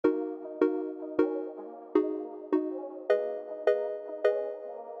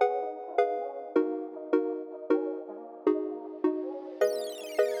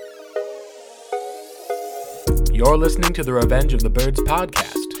You're listening to the Revenge of the Birds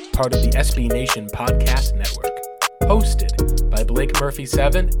podcast, part of the SB Nation podcast network. Hosted by Blake Murphy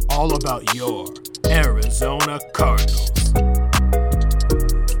 7, all about your Arizona Cardinals.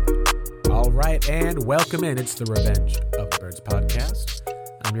 All right, and welcome in. It's the Revenge of the Birds podcast.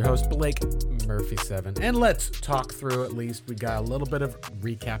 I'm your host, Blake Murphy 7, and let's talk through at least. We got a little bit of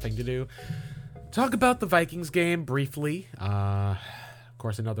recapping to do. Talk about the Vikings game briefly. Of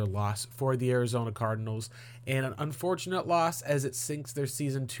course, another loss for the Arizona Cardinals, and an unfortunate loss as it sinks their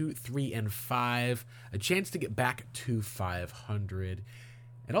season to 3-5, a chance to get back to 500.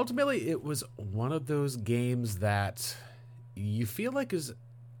 And ultimately, it was one of those games that you feel like is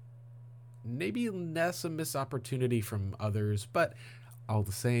maybe less a missed opportunity from others, but all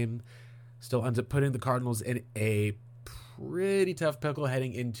the same, still ends up putting the Cardinals in a pretty tough pickle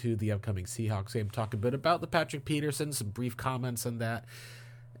heading into the upcoming Seahawks game. Talk a bit about the Patrick Peterson, some brief comments on that,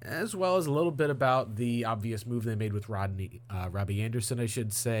 as well as a little bit about the obvious move they made with Robbie Anderson, I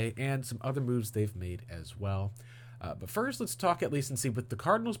should say, and some other moves they've made as well. But first, let's talk at least and see, with the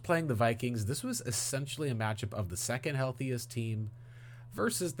Cardinals playing the Vikings, this was essentially a matchup of the second healthiest team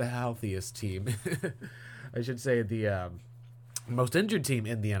versus the healthiest team. I should say the most injured team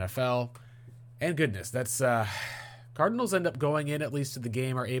in the NFL. And goodness, that's Cardinals end up going in at least to the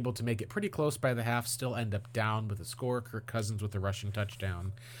game, are able to make it pretty close by the half, still end up down with a score. Kirk Cousins with a rushing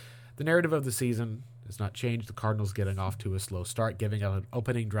touchdown. The narrative of the season has not changed. The Cardinals getting off to a slow start, giving out an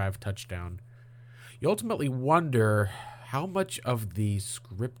opening drive touchdown. You ultimately wonder how much of the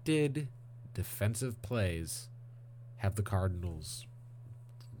scripted defensive plays have the Cardinals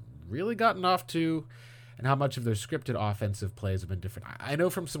really gotten off to, and how much of their scripted offensive plays have been different. I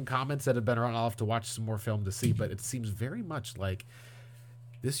know from some comments that have been around, I'll have to watch some more film to see, but it seems very much like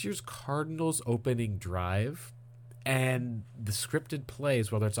this year's Cardinals opening drive and the scripted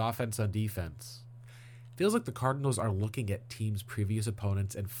plays, whether it's offense or defense, feels like the Cardinals are looking at teams' previous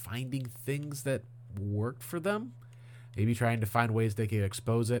opponents and finding things that worked for them, maybe trying to find ways they can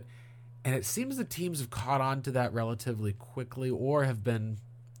expose it. And it seems the teams have caught on to that relatively quickly, or have been,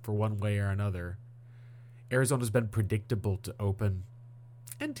 for one way or another. Arizona's been predictable to open,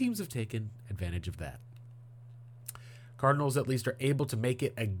 and teams have taken advantage of that. Cardinals at least are able to make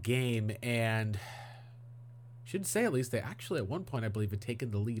it a game, and should say at least they actually at one point, I believe, had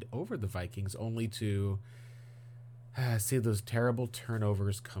taken the lead over the Vikings, only to see those terrible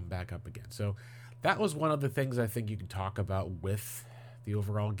turnovers come back up again. So that was one of the things I think you can talk about with the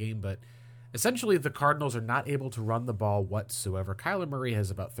overall game, but essentially, the Cardinals are not able to run the ball whatsoever. Kyler Murray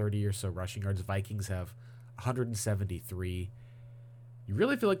has about 30 or so rushing yards. Vikings have 173. You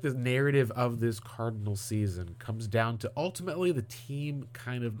really feel like the narrative of this Cardinal season comes down to ultimately the team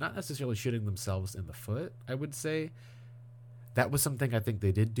kind of not necessarily shooting themselves in the foot, I would say. That was something I think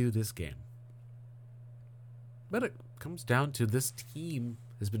they did do this game. But it comes down to this team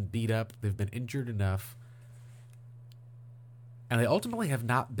has been beat up. They've been injured enough. And they ultimately have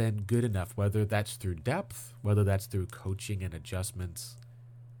not been good enough, whether that's through depth, whether that's through coaching and adjustments.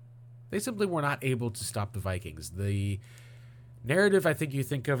 They simply were not able to stop the Vikings. The narrative I think you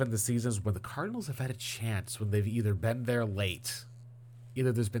think of in the seasons when the Cardinals have had a chance, when they've either been there late,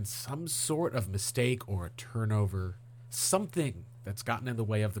 either there's been some sort of mistake or a turnover, something that's gotten in the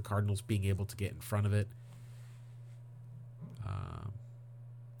way of the Cardinals being able to get in front of it.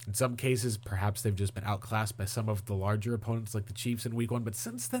 In some cases, perhaps they've just been outclassed by some of the larger opponents like the Chiefs in week one. But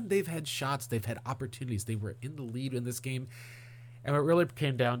since then, they've had shots. They've had opportunities. They were in the lead in this game. And what really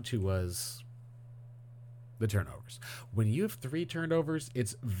came down to was the turnovers. When you have 3 turnovers,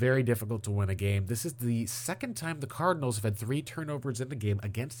 it's very difficult to win a game. This is the second time the Cardinals have had 3 turnovers in the game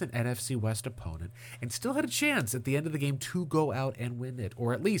against an NFC West opponent and still had a chance at the end of the game to go out and win it,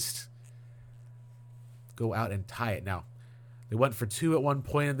 or at least go out and tie it. Now, they went for 2 at one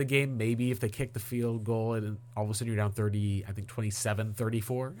point in the game. Maybe if they kick the field goal and all of a sudden you're down 30, I think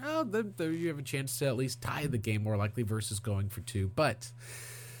 27-34, then you have a chance to at least tie the game more likely versus going for 2. But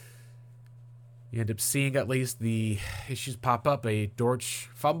you end up seeing at least the issues pop up. A Dortch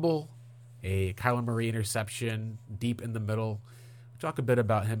fumble, a Kyler Murray interception deep in the middle. We'll talk a bit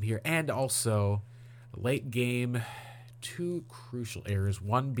about him here. And also, late game, 2 crucial errors.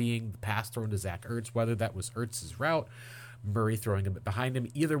 One being the pass thrown to Zach Ertz, whether that was Ertz's route, Murray throwing a bit behind him.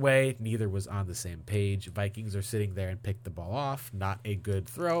 Either way, neither was on the same page. Vikings are sitting there and pick the ball off. Not a good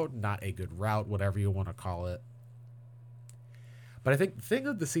throw, not a good route, whatever you want to call it. But I think the thing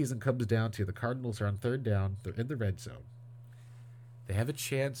of the season comes down to the Cardinals are on 3rd down. They're in the red zone. They have a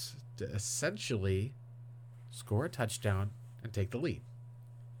chance to essentially score a touchdown and take the lead.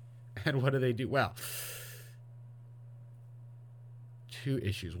 And what do? Well, 2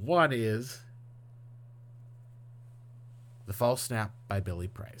 issues. One is the false snap by Billy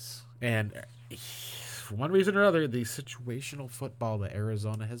Price. And for one reason or another, the situational football that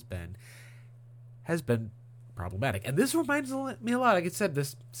Arizona has been problematic. And this reminds me a lot. Like I said,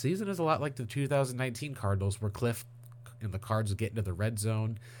 this season is a lot like the 2019 Cardinals, where Cliff and the Cards get into the red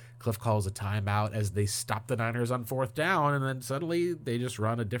zone. Cliff calls a timeout as they stop the Niners on 4th down, and then suddenly they just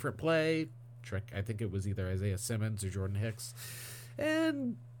run a different play. Trick, I think it was either Isaiah Simmons or Jordan Hicks,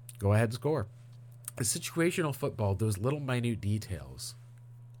 and go ahead and score. The situational football, those little minute details,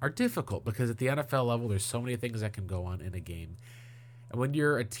 are difficult because at the NFL level, there's so many things that can go on in a game. And when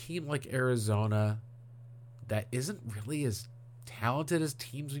you're a team like Arizona that isn't really as talented as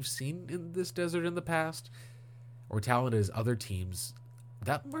teams we've seen in this desert in the past, or talented as other teams,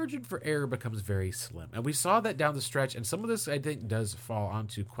 that margin for error becomes very slim. And we saw that down the stretch, and some of this, I think, does fall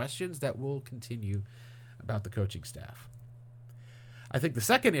onto questions that will continue about the coaching staff. I think the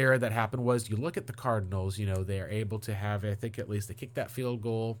second error that happened was, you look at the Cardinals, they are able to have, I think at least they kick that field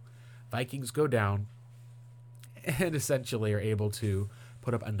goal, Vikings go down, and essentially are able to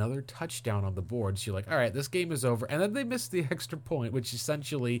put up another touchdown on the board. So you're like, all right, this game is over. And then they miss the extra point, which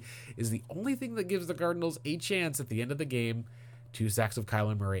essentially is the only thing that gives the Cardinals a chance at the end of the game. 2 sacks of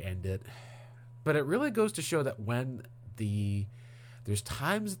Kyler Murray end it. But it really goes to show that when there's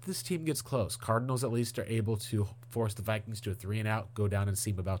times that this team gets close, Cardinals at least are able to force the Vikings to a 3-and-out, go down and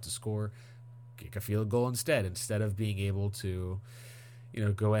seem about to score, kick a field goal instead of being able to,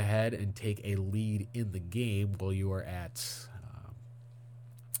 go ahead and take a lead in the game while you are at,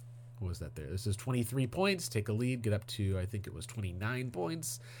 what was that there? This is 23 points, take a lead, get up to, I think it was 29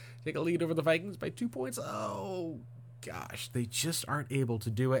 points, take a lead over the Vikings by 2 points. Oh, gosh, they just aren't able to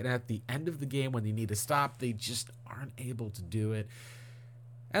do it. And at the end of the game, when they need to stop, they just aren't able to do it.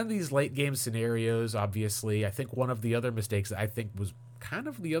 And these late game scenarios, obviously, I think one of the other mistakes that I think was kind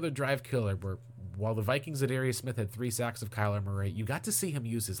of the other drive killer, where while the Vikings at Darius Smith had 3 sacks of Kyler Murray, you got to see him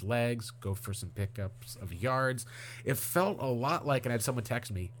use his legs, go for some pickups of yards. It felt a lot like, and I had someone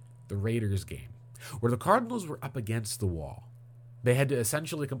text me, the Raiders game, where the Cardinals were up against the wall. They had to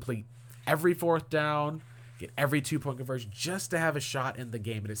essentially complete every 4th down, get every 2-point conversion just to have a shot in the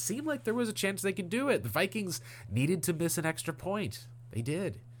game. And it seemed like there was a chance they could do it. The Vikings needed to miss an extra point. They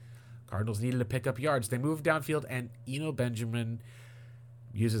did. Cardinals needed to pick up yards. They moved downfield, and Eno Benjamin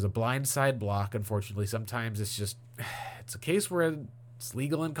uses a blindside block. Unfortunately, sometimes it's a case where it's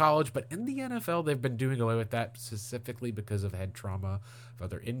legal in college, but in the NFL, they've been doing away with that specifically because of head trauma, of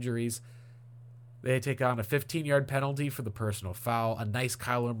other injuries. They take on a 15-yard penalty for the personal foul. A nice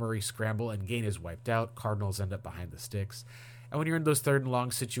Kyler Murray scramble, and gain is wiped out. Cardinals end up behind the sticks. And when you're in those 3rd and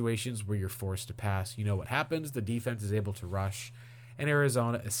long situations where you're forced to pass, you know what happens. The defense is able to rush, and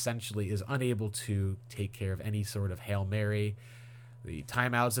Arizona essentially is unable to take care of any sort of Hail Mary. The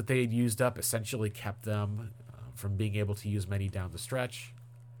timeouts that they had used up essentially kept them from being able to use many down the stretch.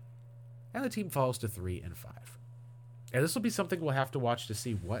 And the team falls to 3-5. And this will be something we'll have to watch to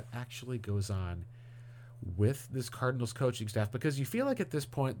see what actually goes on with this Cardinals coaching staff, because you feel like at this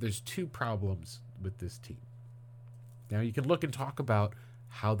point there's 2 problems with this team. Now, you can look and talk about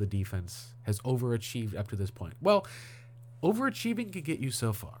how the defense has overachieved up to this point. Well, overachieving can get you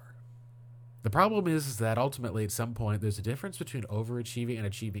so far. The problem is that ultimately at some point there's a difference between overachieving and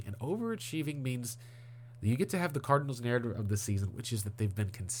achieving. And overachieving means that you get to have the Cardinals narrative of the season, which is that they've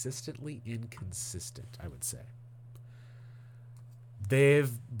been consistently inconsistent, I would say.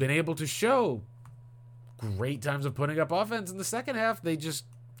 They've been able to show great times of putting up offense in the second half. They just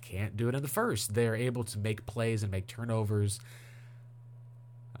can't do it in the first. They're able to make plays and make turnovers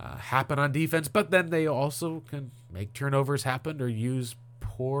happen on defense, but then they also can make turnovers happen or use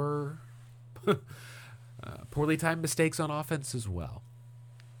poorly timed mistakes on offense as well.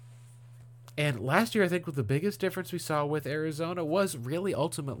 And last year, I think the biggest difference we saw with Arizona was really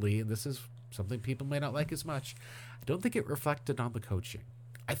ultimately, and this is something people may not like as much, I don't think it reflected on the coaching.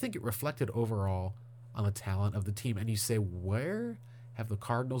 I think it reflected overall on the talent of the team. And you say, where have the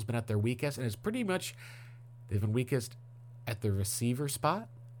Cardinals been at their weakest? And it's pretty much, they've been weakest at the receiver spot.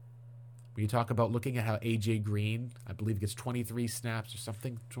 When you talk about looking at how A.J. Green, I believe, gets 23 snaps or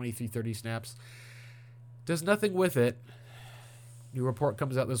something, 23, 30 snaps, does nothing with it. New report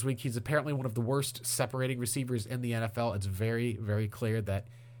comes out this week. He's apparently one of the worst separating receivers in the NFL. It's very, very clear that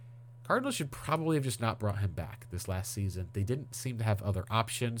Cardinals should probably have just not brought him back this last season. They didn't seem to have other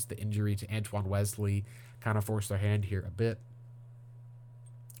options. The injury to Antoine Wesley kind of forced their hand here a bit.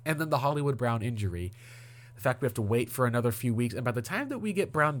 And then the Hollywood Brown injury. The fact we have to wait for another few weeks. And by the time that we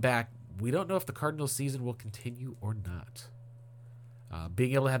get Brown back, we don't know if the Cardinals season will continue or not.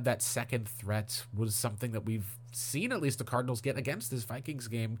 Being able to have that second threat was something that we've seen at least the Cardinals get against this Vikings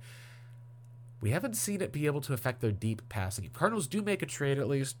game. we haven't seen it be able to affect their deep passing. Cardinals do make a trade, at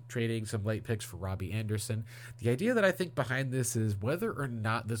least, trading some late picks for Robbie Anderson. The idea that I think behind this is whether or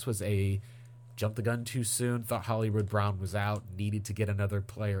not this was a jump the gun too soon, thought Hollywood Brown was out, needed to get another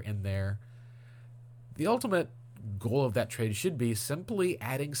player in there. The ultimate goal of that trade should be simply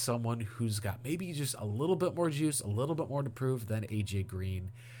adding someone who's got maybe just a little bit more juice, a little bit more to prove than AJ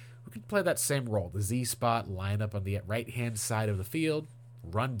Green, who can play that same role, the Z spot, line up on the right-hand side of the field,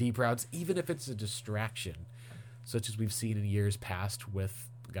 run deep routes, even if it's a distraction, such as we've seen in years past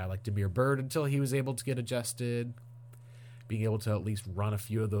with a guy like Damiere Byrd until he was able to get adjusted, being able to at least run a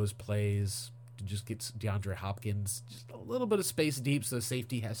few of those plays to just get DeAndre Hopkins just a little bit of space deep so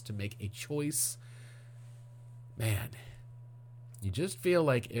safety has to make a choice. Man, you just feel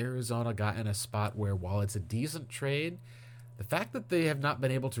like Arizona got in a spot where while it's a decent trade, the fact that they have not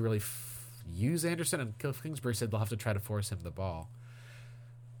been able to really use Anderson, and Cliff Kingsbury said they'll have to try to force him the ball.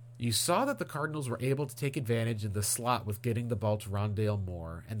 You saw that the Cardinals were able to take advantage in the slot with getting the ball to Rondale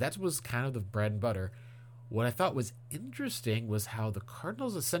Moore, and that was kind of the bread and butter. What I thought was interesting was how the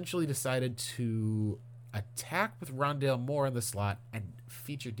Cardinals essentially decided to attack with Rondale Moore in the slot and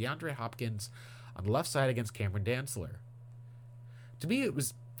feature DeAndre Hopkins on the left side against Cameron Dantzler. To me, it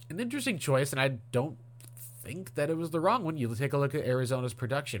was an interesting choice, and I don't think that it was the wrong one. You take a look at Arizona's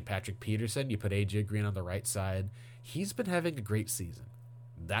production. Patrick Peterson, you put AJ Green on the right side. He's been having a great season.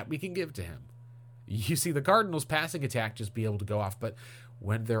 That we can give to him. You see the Cardinals' passing attack just be able to go off, but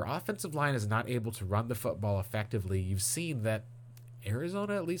when their offensive line is not able to run the football effectively, you've seen that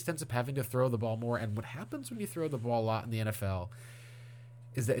Arizona at least ends up having to throw the ball more, and what happens when you throw the ball a lot in the NFL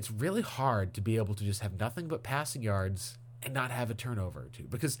is that it's really hard to be able to just have nothing but passing yards and not have a turnover or two,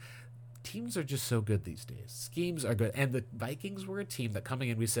 because teams are just so good these days. Schemes are good, and the Vikings were a team that coming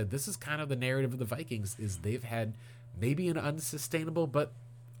in, we said this is kind of the narrative of the Vikings, is they've had maybe an unsustainable but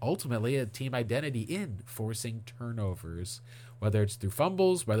ultimately a team identity in forcing turnovers, whether it's through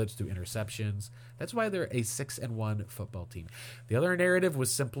fumbles, whether it's through interceptions. That's why they're a 6-1 football team. The other narrative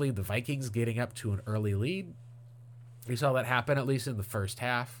was simply the Vikings getting up to an early lead. We saw that happen at least in the first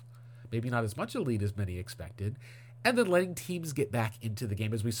half. Maybe not as much a lead as many expected. And then letting teams get back into the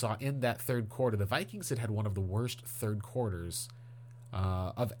game. As we saw in that third quarter, the Vikings had one of the worst third quarters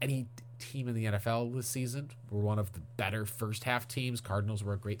of any team in the NFL this season. We're one of the better first half teams. Cardinals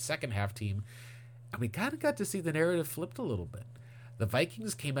were a great second half team. And we kind of got to see the narrative flipped a little bit. The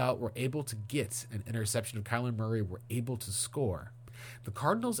Vikings came out, were able to get an interception of Kyler Murray, were able to score. The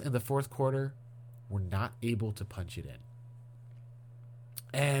Cardinals in the fourth quarter were not able to punch it in.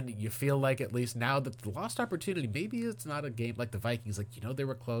 And you feel like at least now that the lost opportunity, maybe it's not a game like the Vikings, like, they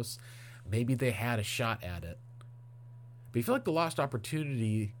were close. Maybe they had a shot at it. But you feel like the lost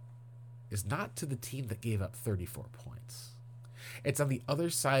opportunity is not to the team that gave up 34 points. It's on the other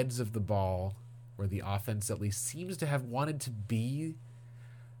sides of the ball where the offense at least seems to have wanted to be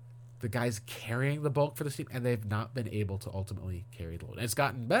the guys carrying the bulk for the team, and they've not been able to ultimately carry the load. And it's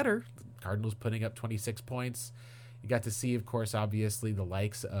gotten better. The Cardinals putting up 26 points. You got to see, of course, obviously, the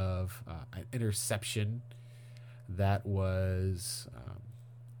likes of an interception that was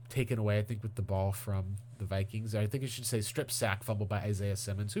taken away, I think, with the ball from the Vikings. I think I should say strip sack fumble by Isaiah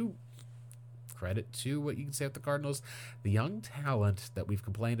Simmons, who, credit to what you can say with the Cardinals, the young talent that we've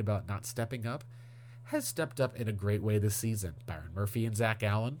complained about not stepping up has stepped up in a great way this season. Byron Murphy and Zach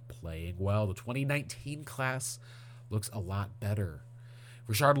Allen playing well. The 2019 class looks a lot better.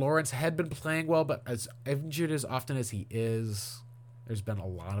 Rashard Lawrence had been playing well, but as injured as often as he is, there's been a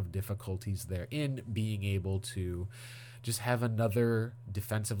lot of difficulties there in being able to just have another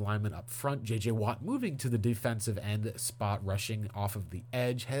defensive lineman up front. J.J. Watt moving to the defensive end spot, rushing off of the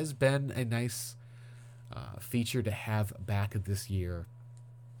edge, has been a nice feature to have back this year.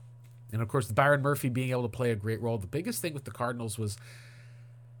 And, of course, Byron Murphy being able to play a great role. The biggest thing with the Cardinals was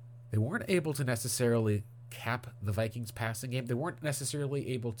they weren't able to necessarily cap the Vikings passing game. They weren't necessarily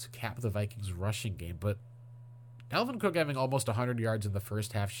able to cap the Vikings rushing game, but Dalvin Cook having almost 100 yards in the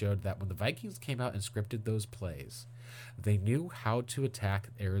first half showed that when the Vikings came out and scripted those plays, they knew how to attack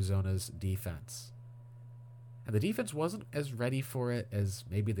Arizona's defense. And the defense wasn't as ready for it as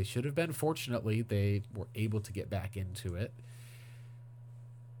maybe they should have been. Fortunately, they were able to get back into it.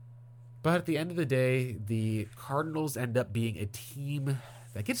 But at the end of the day, the Cardinals end up being a team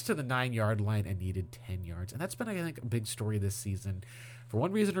that gets to the 9-yard line and needed 10 yards. And that's been, I think, a big story this season. For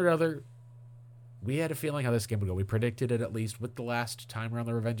one reason or another, we had a feeling how this game would go. We predicted it, at least with the last time around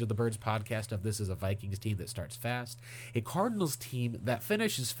the Revenge of the Birds podcast, of this is a Vikings team that starts fast, a Cardinals team that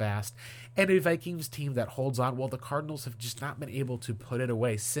finishes fast, and a Vikings team that holds on. Well, the Cardinals have just not been able to put it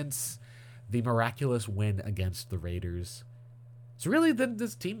away since the miraculous win against the Raiders. So really, then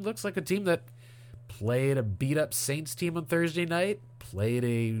this team looks like a team that played a beat-up Saints team on Thursday night, played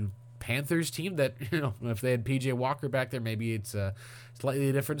a Panthers team that, if they had PJ Walker back there, maybe it's a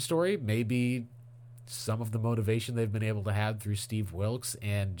slightly different story. Maybe some of the motivation they've been able to have through Steve Wilkes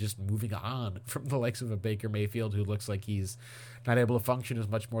and just moving on from the likes of a Baker Mayfield, who looks like he's not able to function as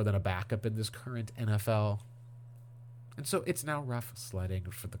much more than a backup in this current NFL. And so it's now rough sledding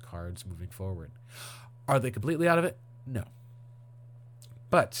for the Cards moving forward. Are they completely out of it? No.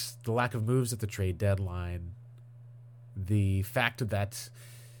 But the lack of moves at the trade deadline, the fact that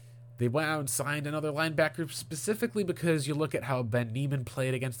they went out and signed another linebacker specifically because you look at how Ben Neiman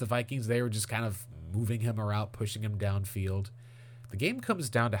played against the Vikings, they were just kind of moving him around, pushing him downfield. The game comes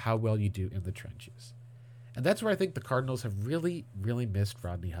down to how well you do in the trenches. And that's where I think the Cardinals have really, really missed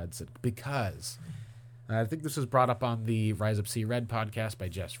Rodney Hudson, because I think this was brought up on the Rise Up See Red podcast by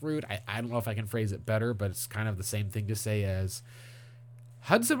Jess Root. I don't know if I can phrase it better, but it's kind of the same thing to say as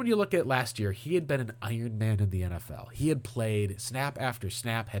Hudson. When you look at last year, he had been an Iron Man in the NFL. He had played snap after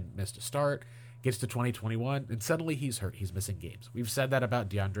snap, had missed a start, gets to 2021, and suddenly he's hurt. He's missing games. We've said that about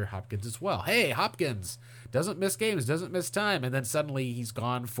DeAndre Hopkins as well. Hey, Hopkins doesn't miss games, doesn't miss time, and then suddenly he's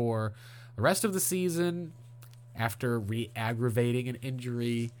gone for the rest of the season after re-aggravating an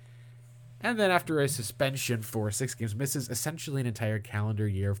injury. And then after a suspension for 6 games, misses essentially an entire calendar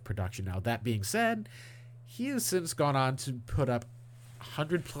year of production. Now, that being said, he has since gone on to put up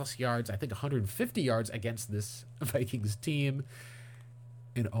 100-plus yards, I think 150 yards against this Vikings team.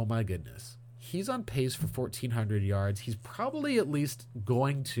 And oh my goodness, he's on pace for 1,400 yards. He's probably at least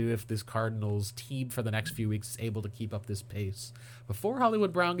going to, if this Cardinals team for the next few weeks is able to keep up this pace. Before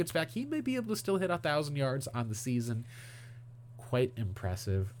Hollywood Brown gets back, he may be able to still hit 1,000 yards on the season. Quite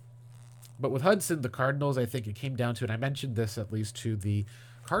impressive. But with Hudson, the Cardinals, I think it came down to, and I mentioned this at least to the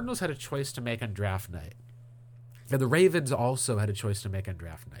Cardinals had a choice to make on draft night. And the Ravens also had a choice to make on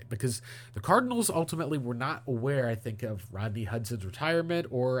draft night, because the Cardinals ultimately were not aware, I think, of Rodney Hudson's retirement,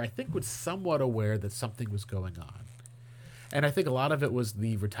 or I think was somewhat aware that something was going on. And I think a lot of it was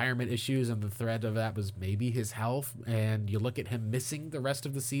the retirement issues, and the threat of that was maybe his health. And you look at him missing the rest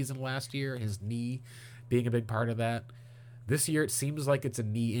of the season last year, his knee being a big part of that. This year, it seems like it's a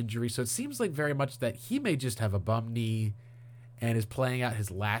knee injury, so it seems like very much that he may just have a bum knee and is playing out his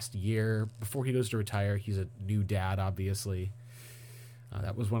last year before he goes to retire. He's a new dad, obviously.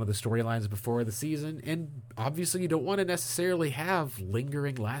 That was one of the storylines before the season, and obviously you don't want to necessarily have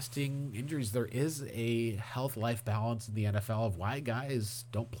lingering, lasting injuries. There is a health-life balance in the NFL of why guys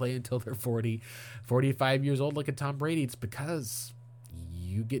don't play until they're 40, 45 years old like a Tom Brady. It's because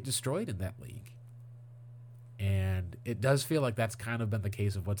you get destroyed in that league. And it does feel like that's kind of been the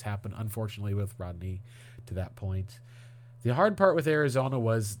case of what's happened, unfortunately, with Rodney to that point. The hard part with Arizona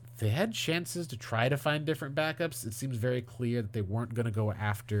was they had chances to try to find different backups. It seems very clear that they weren't going to go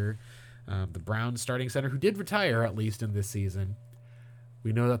after the Browns starting center, who did retire, at least in this season.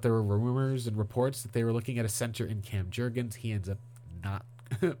 We know that there were rumors and reports that they were looking at a center in Cam Jurgens. He ends up not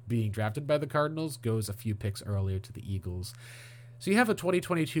being drafted by the Cardinals, goes a few picks earlier to the Eagles. So you have a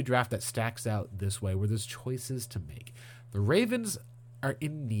 2022 draft that stacks out this way, where there's choices to make. The Ravens are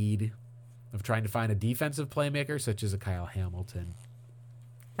in need of trying to find a defensive playmaker, such as a Kyle Hamilton.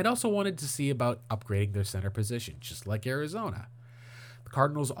 And also wanted to see about upgrading their center position, just like Arizona. The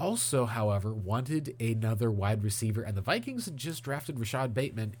Cardinals also, however, wanted another wide receiver, and the Vikings had just drafted Rashad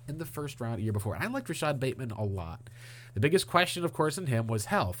Bateman in the first round a year before. And I liked Rashad Bateman a lot. The biggest question, of course, in him was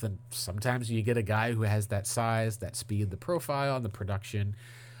health. And sometimes you get a guy who has that size, that speed, the profile, and the production.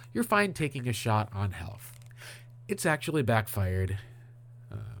 You're fine taking a shot on health. It's actually backfired,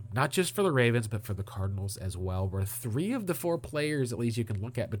 not just for the Ravens, but for the Cardinals as well, where 3 of the 4 players, at least you can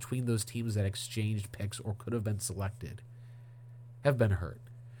look at, between those teams that exchanged picks or could have been selected, have been hurt.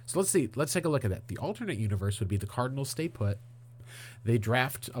 So let's see. Let's take a look at that. The alternate universe would be the Cardinals stay put. They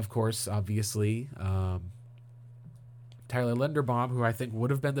draft, of course, obviously, Tyler Linderbaum, who I think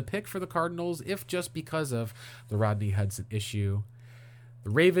would have been the pick for the Cardinals if just because of the Rodney Hudson issue. The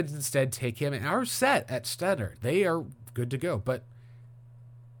Ravens instead take him and are set at center. They are good to go, but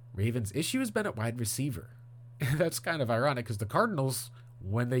Ravens' issue has been at wide receiver. That's kind of ironic because the Cardinals,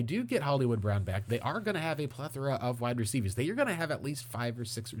 when they do get Hollywood Brown back, they are going to have a plethora of wide receivers. They are going to have at least 5 or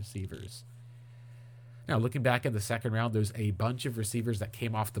 6 receivers. Now, looking back in the second round, there's a bunch of receivers that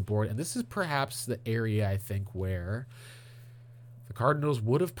came off the board, and this is perhaps the area, I think, where the Cardinals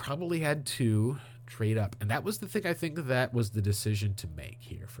would have probably had to trade up. And that was the thing I think that was the decision to make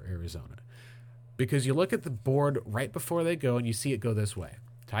here for Arizona. Because you look at the board right before they go, and you see it go this way.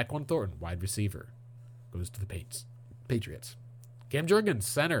 Tyquan Thornton, wide receiver, goes to the Patriots. Cam Jurgens,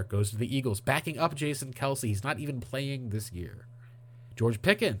 center, goes to the Eagles, backing up Jason Kelce. He's not even playing this year. George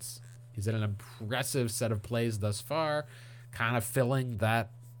Pickens He's had an impressive set of plays thus far, kind of filling that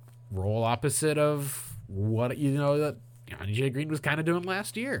role opposite of what, that Johnny Green was kind of doing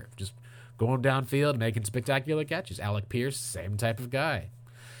last year. Just going downfield, making spectacular catches. Alec Pierce, same type of guy.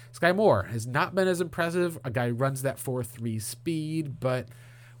 Sky Moore has not been as impressive. A guy who runs that 4.3 speed, but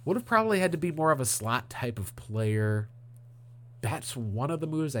would have probably had to be more of a slot type of player. That's one of the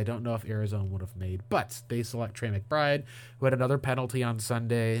moves I don't know if Arizona would have made, but they select Trey McBride, who had another penalty on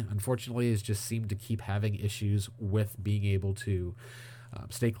Sunday. Unfortunately, has just seemed to keep having issues with being able to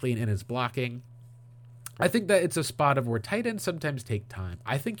stay clean in his blocking. I think that it's a spot of where tight ends sometimes take time.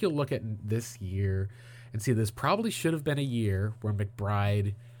 I think you'll look at this year and see this probably should have been a year where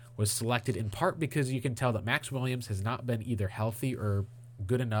McBride was selected, in part because you can tell that Max Williams has not been either healthy or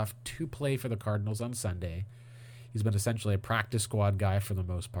good enough to play for the Cardinals on Sunday. He's been essentially a practice squad guy for the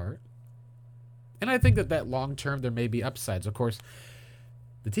most part. And I think that long term there may be upsides. Of course,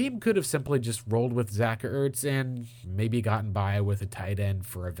 the team could have simply just rolled with Zach Ertz and maybe gotten by with a tight end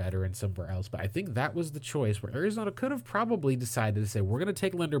for a veteran somewhere else. But I think that was the choice where Arizona could have probably decided to say, we're going to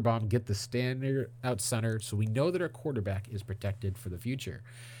take Linderbaum, get the standard out center so we know that our quarterback is protected for the future.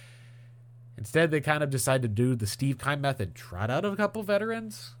 Instead, they kind of decided to do the Steve Keim method. Trot out a couple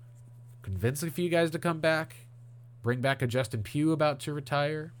veterans, convince a few guys to come back, bring back a Justin Pugh about to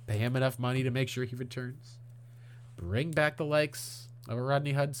retire, pay him enough money to make sure he returns, bring back the likes of a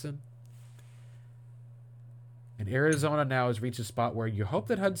Rodney Hudson. And Arizona now has reached a spot where you hope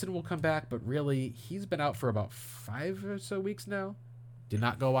that Hudson will come back, but really, he's been out for about 5 or so weeks now. Did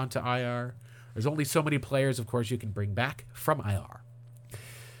not go on to IR. There's only so many players, of course, you can bring back from IR.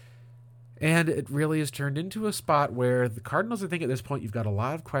 And it really has turned into a spot where the Cardinals, I think at this point, you've got a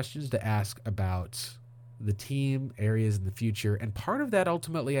lot of questions to ask about the team, areas in the future. And part of that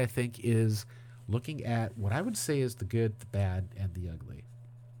ultimately, I think, is looking at what I would say is the good, the bad, and the ugly.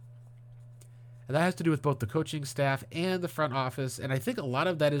 And that has to do with both the coaching staff and the front office. And I think a lot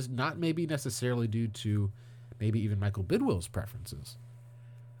of that is not maybe necessarily due to maybe even Michael Bidwill's preferences,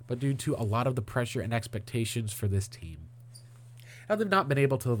 but due to a lot of the pressure and expectations for this team. Now, they've not been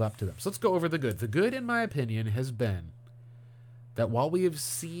able to live up to them. So let's go over the good. The good, in my opinion, has been that while we have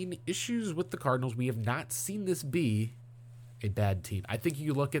seen issues with the Cardinals, we have not seen this be a bad team. I think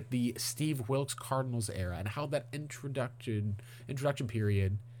you look at the Steve Wilks Cardinals era and how that introduction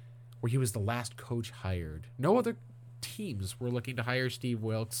period where he was the last coach hired. No other teams were looking to hire Steve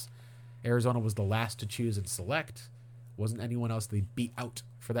Wilks. Arizona was the last to choose and select. Wasn't anyone else they beat out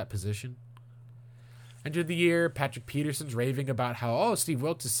for that position. End of the year, Patrick Peterson's raving about how, Steve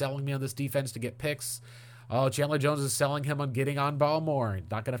Wilks is selling me on this defense to get picks. Chandler Jones is selling him on getting on ball more and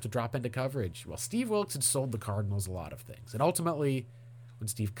not going to have to drop into coverage. Well, Steve Wilks had sold the Cardinals a lot of things. And ultimately, when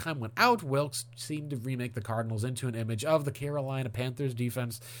Steve Keim went out, Wilks seemed to remake the Cardinals into an image of the Carolina Panthers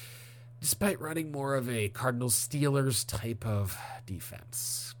defense, despite running more of a Cardinals-Steelers type of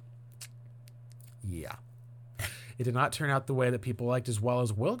defense. Yeah. It did not turn out the way that people liked, as well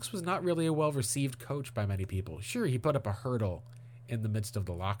as Wilks was not really a well-received coach by many people. Sure, he put up a hurdle in the midst of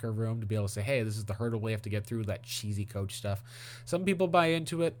the locker room to be able to say, hey, this is the hurdle we have to get through, that cheesy coach stuff. Some people buy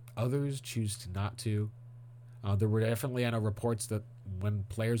into it. Others choose to not to. There were definitely reports that when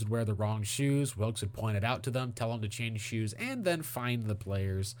players would wear the wrong shoes, Wilks would point it out to them, tell them to change shoes, and then fine the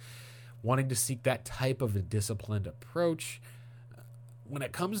players, wanting to seek that type of a disciplined approach. When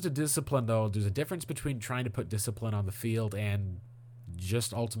it comes to discipline, though, there's a difference between trying to put discipline on the field and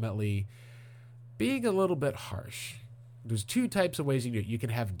just ultimately being a little bit harsh. There's two types of ways you can do it. You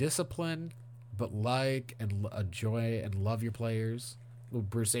can have discipline, but like and enjoy and love your players,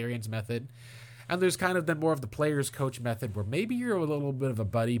 Bruce Arians method. And there's kind of then more of the players coach method where maybe you're a little bit of a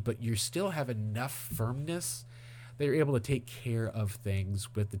buddy, but you still have enough firmness that you're able to take care of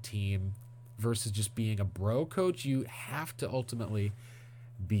things with the team versus just being a bro coach. You have to ultimately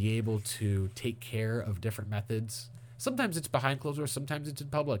be able to take care of different methods. Sometimes it's behind closed doors, sometimes it's in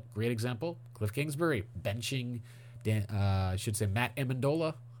public. Great example, Cliff Kingsbury benching Matt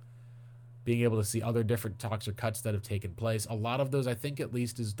Amendola, being able to see other different talks or cuts that have taken place. A lot of those, I think at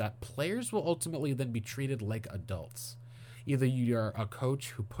least, is that players will ultimately then be treated like adults. Either you are a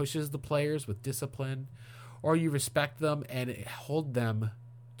coach who pushes the players with discipline, or you respect them and hold them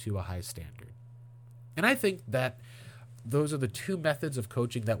to a high standard. And I think that those are the two methods of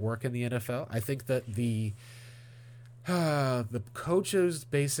coaching that work in the NFL. I think that the coaches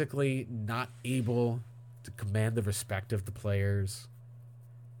basically not able to command the respect of the players,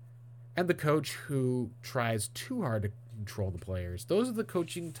 and the coach who tries too hard to control the players. Those are the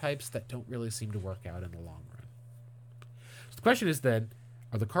coaching types that don't really seem to work out in the long run. So the question is then,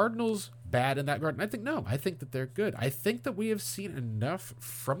 are the Cardinals bad in that regard. And I think, no, I think that they're good. I think that we have seen enough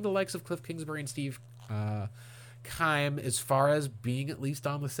from the likes of Cliff Kingsbury and Steve Keim as far as being at least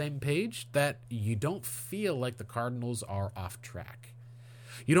on the same page that you don't feel like the Cardinals are off track.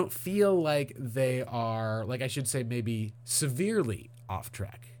 You don't feel like they are, like I should say, maybe severely off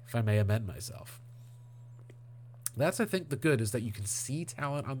track, if I may amend myself. That's, I think, the good, is that you can see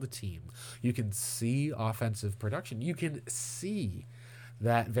talent on the team. You can see offensive production. You can see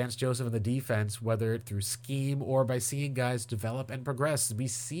that Vance Joseph and the defense, whether through scheme or by seeing guys develop and progress, we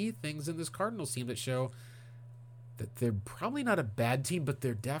see things in this Cardinals team that show that they're probably not a bad team, but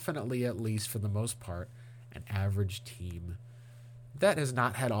they're definitely, at least for the most part, an average team that has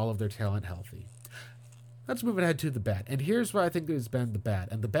not had all of their talent healthy. Let's move ahead to the bad. And here's what I think has been the bad.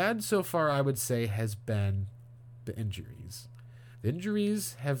 And the bad so far, I would say, has been the injuries. The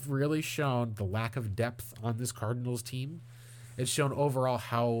injuries have really shown the lack of depth on this Cardinals team. It's shown overall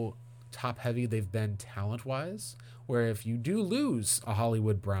how top-heavy they've been talent-wise, where if you do lose a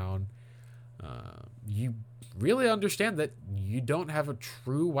Hollywood Brown, you really understand that you don't have a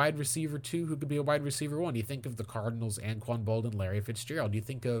true wide receiver 2 who could be a wide receiver 1. You think of the Cardinals, Anquan Boldin, Larry Fitzgerald. You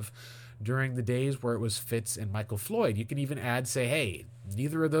think of during the days where it was Fitz and Michael Floyd. You can even add, say, hey,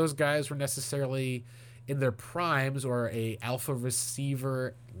 neither of those guys were necessarily in their primes or a alpha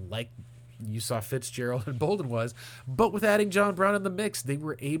receiver like you saw Fitzgerald and Boldin was, but with adding John Brown in the mix, they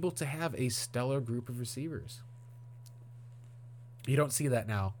were able to have a stellar group of receivers. You don't see that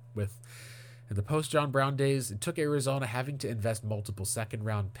now with in the post-John Brown days. It took Arizona having to invest multiple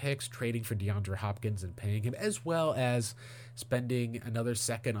second-round picks, trading for DeAndre Hopkins and paying him, as well as spending another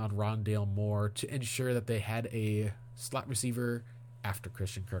second on Rondale Moore to ensure that they had a slot receiver after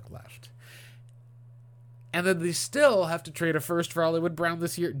Christian Kirk left. And then they still have to trade a first for Hollywood Brown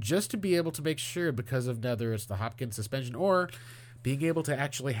this year just to be able to make sure, because of whether it's the Hopkins suspension or being able to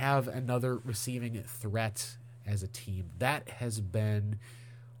actually have another receiving threat as a team. That has been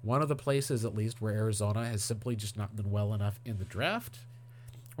one of the places, at least, where Arizona has simply just not been well enough in the draft,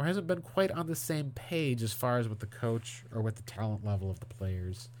 or hasn't been quite on the same page as far as with the coach or with the talent level of the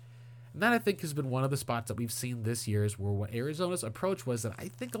players. And that, I think, has been one of the spots that we've seen this year, is where what Arizona's approach was, that I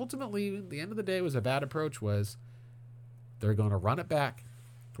think ultimately, at the end of the day, was a bad approach, was they're going to run it back.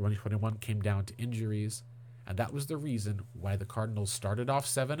 2021 came down to injuries, and that was the reason why the Cardinals started off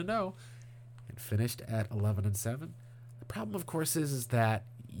 7-0 and finished at 11-7. The problem, of course, is that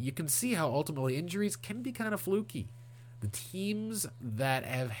you can see how ultimately injuries can be kind of fluky. The teams that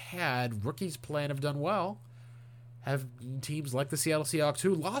have had rookies play and have done well have teams like the Seattle Seahawks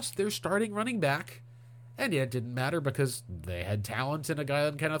who lost their starting running back, and yet it didn't matter because they had talent in a guy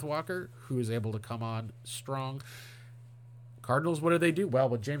like Kenneth Walker who was able to come on strong. Cardinals, what do? Well,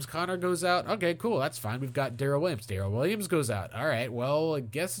 when James Conner goes out, okay, cool, that's fine. We've got Darrell Williams. Darrell Williams goes out. All right, well, I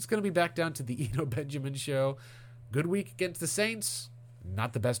guess it's going to be back down to the Eno Benjamin show. Good week against the Saints,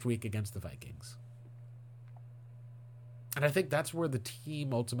 not the best week against the Vikings. And I think that's where the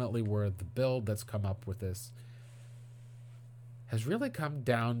team ultimately, where the build that's come up with this has really come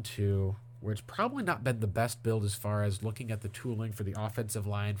down to where it's probably not been the best build as far as looking at the tooling for the offensive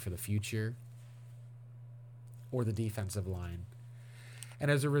line for the future or the defensive line.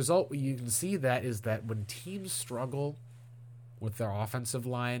 And as a result, what you can see that is that when teams struggle with their offensive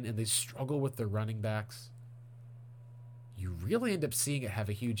line and they struggle with their running backs, you really end up seeing it have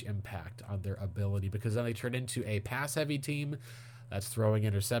a huge impact on their ability, because then they turn into a pass-heavy team that's throwing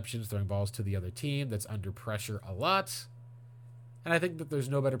interceptions, throwing balls to the other team, that's under pressure a lot. And I think that there's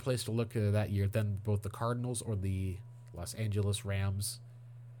no better place to look at that year than both the Cardinals or the Los Angeles Rams,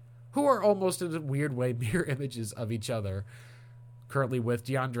 who are almost in a weird way mirror images of each other, currently with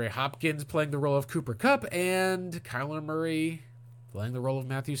DeAndre Hopkins playing the role of Cooper Kupp and Kyler Murray playing the role of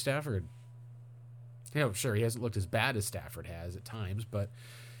Matthew Stafford. You know, sure, he hasn't looked as bad as Stafford has at times, but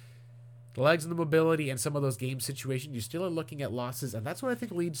the legs and the mobility and some of those game situations, you still are looking at losses, and that's what I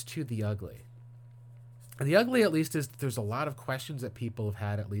think leads to the ugly. And the ugly, at least, is there's a lot of questions that people have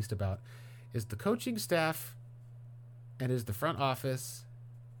had, at least, about is the coaching staff and is the front office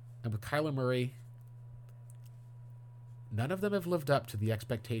and with Kyler Murray, none of them have lived up to the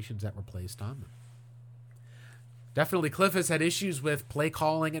expectations that were placed on them. Definitely, Cliff has had issues with play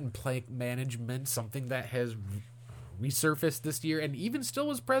calling and play management, something that has resurfaced this year and even still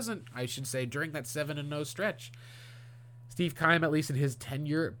was present, I should say, during that 7-0 stretch. Steve Keim, at least in his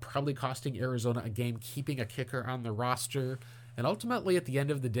tenure, probably costing Arizona a game, keeping a kicker on the roster, and ultimately, at the end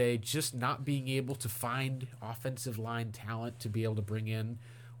of the day, just not being able to find offensive line talent to be able to bring in,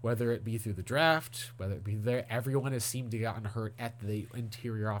 whether it be through the draft, whether it be there. Everyone has seemed to have gotten hurt at the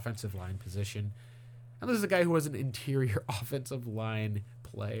interior offensive line position. And this is a guy who was an interior offensive line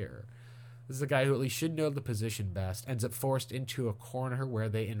player. This is a guy who at least should know the position best, ends up forced into a corner where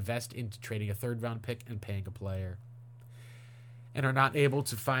they invest into trading a third-round pick and paying a player, and are not able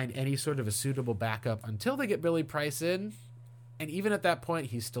to find any sort of a suitable backup until they get Billy Price in. And even at that point,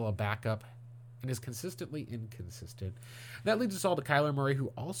 he's still a backup and is consistently inconsistent. That leads us all to Kyler Murray,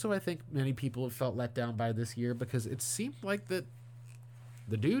 who also I think many people have felt let down by this year, because it seemed like that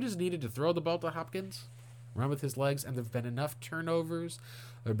the dude is needed to throw the ball to Hopkins, run with his legs, and there have been enough turnovers.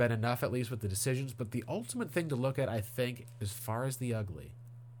 There have been enough, at least, with the decisions. But the ultimate thing to look at, I think, as far as the ugly,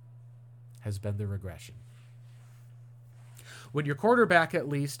 has been the regression. When your quarterback, at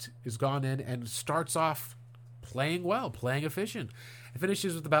least, is gone in and starts off playing well, playing efficient, it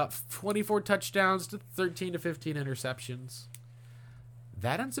finishes with about 24 touchdowns to 13 to 15 interceptions.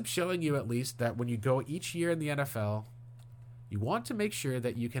 That ends up showing you, at least, that when you go each year in the NFL, you want to make sure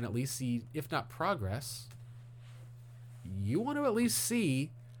that you can at least see, if not progress, you want to at least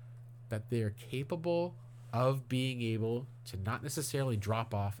see that they're capable of being able to not necessarily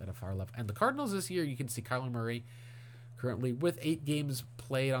drop off at a far level. And the Cardinals this year, you can see Kyler Murray currently with 8 games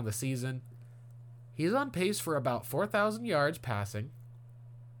played on the season. He's on pace for about 4,000 yards passing,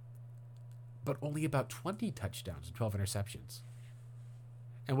 but only about 20 touchdowns and 12 interceptions.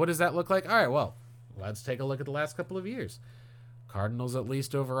 And what does that look like? All right, well, let's take a look at the last couple of years. Cardinals, at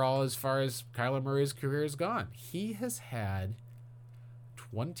least overall, as far as Kyler Murray's career has gone, he has had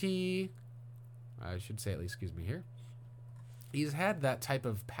 20, I should say at least, excuse me here. He's had that type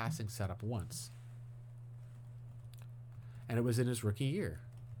of passing setup once. And it was in his rookie year.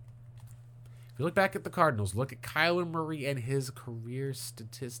 If you look back at the Cardinals, look at Kyler Murray and his career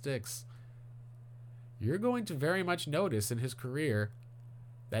statistics, you're going to very much notice in his career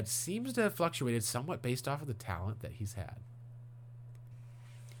that seems to have fluctuated somewhat based off of the talent that he's had.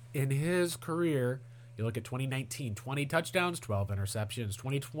 In his career, you look at 2019, 20 touchdowns, 12 interceptions.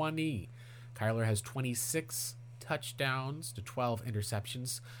 2020, Kyler has 26 touchdowns to 12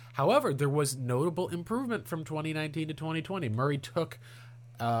 interceptions. However, there was notable improvement from 2019 to 2020. Murray took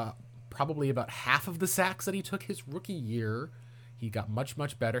probably about half of the sacks that he took his rookie year. He got much,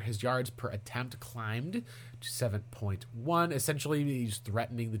 much better. His yards per attempt climbed to 7.1. Essentially, he's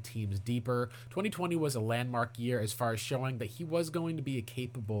threatening the teams deeper. 2020 was a landmark year as far as showing that he was going to be a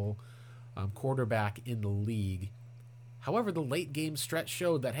capable quarterback in the league. However, the late game stretch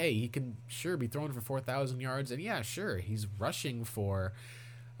showed that, hey, he can sure be throwing for 4,000 yards. And yeah, sure, he's rushing for,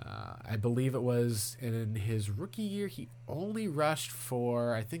 I believe it was in his rookie year, he only rushed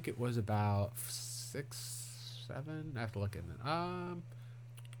for, I think it was about 6, 7. I have to look at it.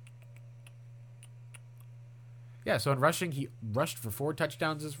 Yeah, so in rushing, he rushed for 4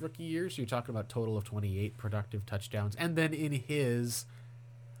 touchdowns his rookie year. So you're talking about a total of 28 productive touchdowns. And then in his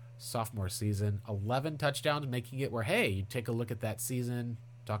sophomore season, 11 touchdowns, making it where, hey, you take a look at that season,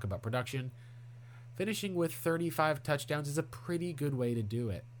 talk about production. Finishing with 35 touchdowns is a pretty good way to do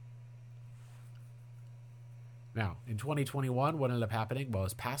it. Now, in 2021, what ended up happening? Well,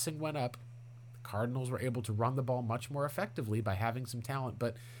 his passing went up. The Cardinals were able to run the ball much more effectively by having some talent,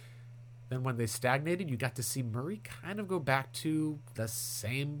 but then when they stagnated, you got to see Murray kind of go back to the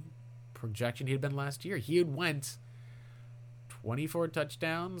same projection he had been last year. He had went 24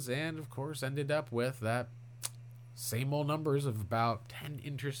 touchdowns and, of course, ended up with that same old numbers of about 10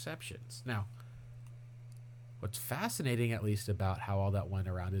 interceptions. Now, what's fascinating, at least, about how all that went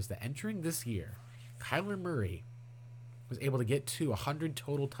around is that entering this year, Kyler Murray was able to get to 100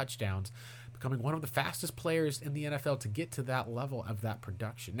 total touchdowns, becoming one of the fastest players in the NFL to get to that level of that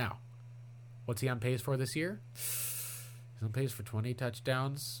production. Now, what's he on pace for this year? He's on pace for 20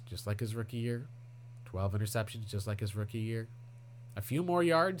 touchdowns, just like his rookie year. 12 interceptions, just like his rookie year. A few more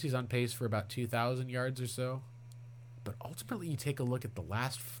yards. He's on pace for about 2,000 yards or so. But ultimately, you take a look at the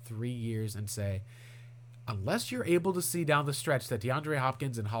last 3 years and say, unless you're able to see down the stretch that DeAndre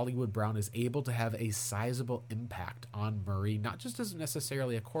Hopkins and Hollywood Brown is able to have a sizable impact on Murray, not just as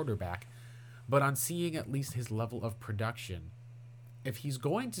necessarily a quarterback, but on seeing at least his level of production, if he's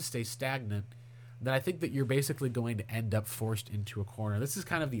going to stay stagnant, then I think that you're basically going to end up forced into a corner. This is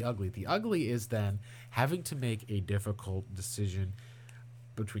kind of the ugly. The ugly is then having to make a difficult decision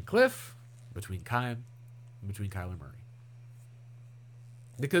between Cliff, between Keim, and between Kyler Murray.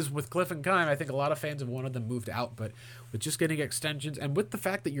 Because with Cliff and Keim, I think a lot of fans have wanted them moved out, but with just getting extensions, and with the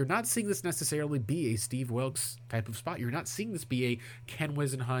fact that you're not seeing this necessarily be a Steve Wilkes type of spot, you're not seeing this be a Ken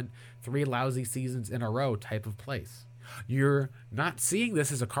Whisenhunt 3 lousy seasons in a row type of place. You're not seeing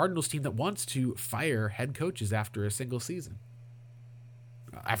this as a Cardinals team that wants to fire head coaches after a single season.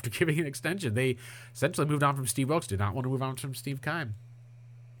 After giving an extension, they essentially moved on from Steve Wilkes, did not want to move on from Steve Keim.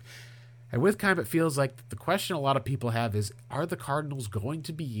 And with Keim, it feels like the question a lot of people have is, are the Cardinals going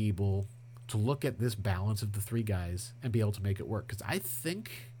to be able to look at this balance of the three guys and be able to make it work. Because I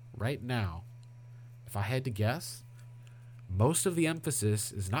think right now, if I had to guess, most of the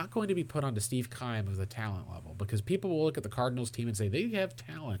emphasis is not going to be put onto Steve Keim of the talent level, because people will look at the Cardinals team and say they have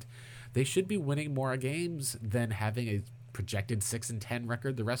talent. They should be winning more games than having a projected 6-10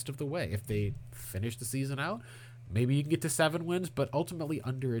 record the rest of the way. If they finish the season out, maybe you can get to 7 wins, but ultimately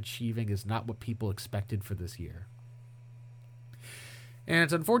underachieving is not what people expected for this year. And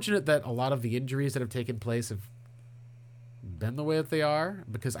it's unfortunate that a lot of the injuries that have taken place have been the way that they are,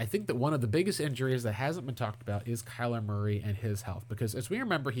 because I think that one of the biggest injuries that hasn't been talked about is Kyler Murray and his health. Because as we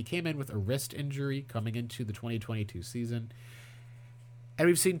remember, he came in with a wrist injury coming into the 2022 season. And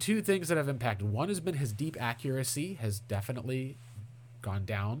we've seen two things that have impacted. One has been his deep accuracy has definitely gone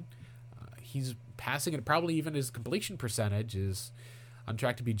down. He's passing it, probably even his completion percentage is on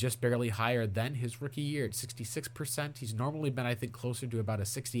track to be just barely higher than his rookie year at 66%. He's normally been, I think, closer to about a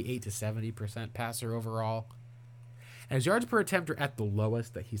 68 to 70% passer overall. And his yards per attempt are at the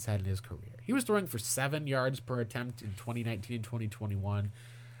lowest that he's had in his career. He was throwing for 7 yards per attempt in 2019 and 2021.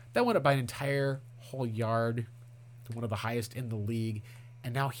 That went up by an entire whole yard to one of the highest in the league.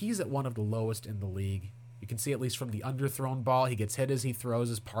 And now he's at one of the lowest in the league. You can see, at least from the underthrown ball, he gets hit as he throws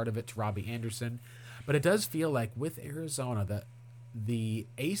as part of it to Robbie Anderson. But it does feel like with Arizona that the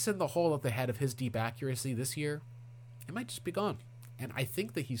ace in the hole that they had of his deep accuracy this year, it might just be gone. And I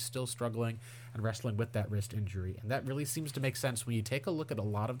think that he's still struggling and wrestling with that wrist injury. And that really seems to make sense when you take a look at a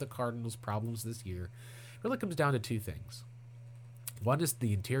lot of the Cardinals' problems this year. It really comes down to two things. One is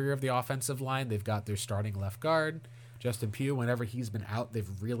the interior of the offensive line. They've got their starting left guard, Justin Pugh. Whenever he's been out,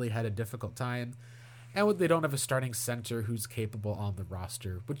 they've really had a difficult time. And they don't have a starting center who's capable on the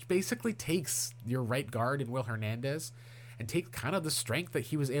roster, which basically takes your right guard in Will Hernandez and takes kind of the strength that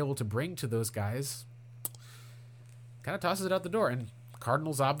he was able to bring to those guys, kind of tosses it out the door. And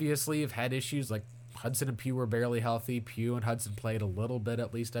Cardinals obviously have had issues, like Hudson and Pugh were barely healthy. Pugh and Hudson played a little bit,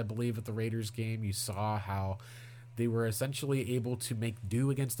 at least I believe, at the Raiders game. You saw how they were essentially able to make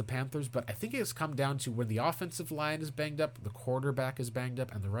do against the Panthers, but I think it's come down to when the offensive line is banged up, the quarterback is banged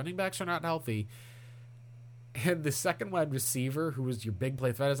up, and the running backs are not healthy, and the second wide receiver, who is your big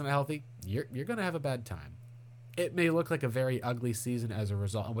play threat, isn't healthy, you're going to have a bad time. It may look like a very ugly season as a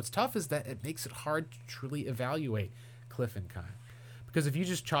result, and what's tough is that it makes it hard to truly evaluate Cliff and Keim. Because if you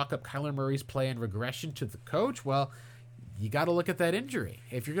just chalk up Kyler Murray's play and regression to the coach, well, you got to look at that injury.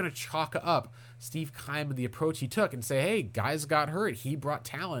 If you're going to chalk up Steve Keim and the approach he took and say, hey, guys got hurt, he brought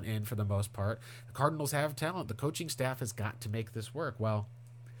talent in for the most part. The Cardinals have talent. The coaching staff has got to make this work. Well,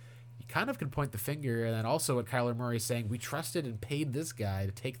 you kind of can point the finger, and then also at Kyler Murray saying, we trusted and paid this guy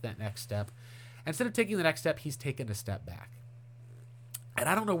to take that next step. Instead of taking the next step, he's taken a step back. And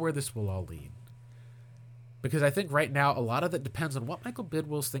I don't know where this will all lead. Because I think right now, a lot of it depends on what Michael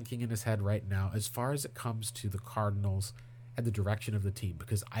Bidwill's thinking in his head right now as far as it comes to the Cardinals and the direction of the team.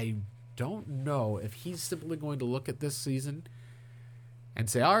 Because I don't know if he's simply going to look at this season and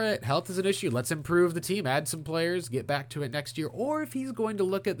say, all right, health is an issue, let's improve the team, add some players, get back to it next year. Or if he's going to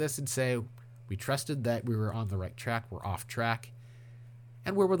look at this and say, we trusted that we were on the right track, we're off track.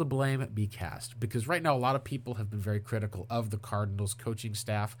 And where will the blame be cast? Because right now, a lot of people have been very critical of the Cardinals coaching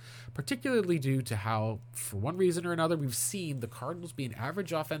staff, particularly due to how, for one reason or another, we've seen the Cardinals be an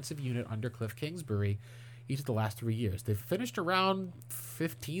average offensive unit under Cliff Kingsbury each of the last 3 years. They've finished around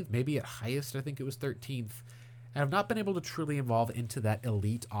 15th, maybe at highest, I think it was 13th, and have not been able to truly evolve into that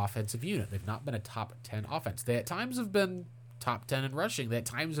elite offensive unit. They've not been a top 10 offense. They at times have been top 10 in rushing. They at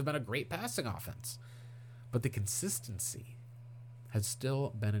times have been a great passing offense. But the consistency has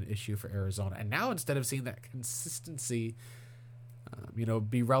still been an issue for Arizona. And now, instead of seeing that consistency,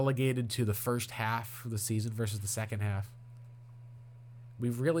 be relegated to the first half of the season versus the second half,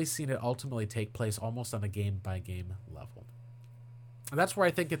 we've really seen it ultimately take place almost on a game-by-game level. And that's where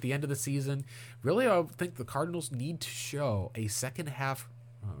I think at the end of the season, really I think the Cardinals need to show a second-half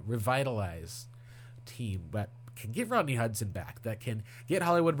revitalized team that can get Rodney Hudson back, that can get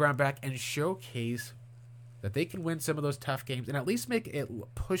Hollywood Brown back, and showcase that they can win some of those tough games and at least make it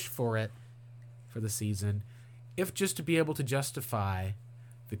push for it for the season, if just to be able to justify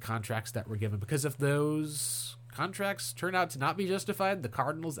the contracts that were given. Because if those contracts turn out to not be justified, the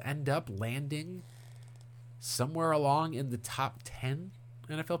Cardinals end up landing somewhere along in the top 10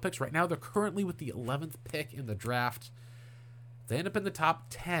 NFL picks. Right now, they're currently with the 11th pick in the draft. If they end up in the top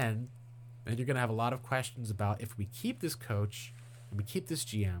 10, then you're going to have a lot of questions about if we keep this coach, and we keep this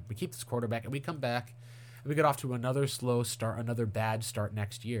GM, we keep this quarterback, and we come back and we get off to another slow start, another bad start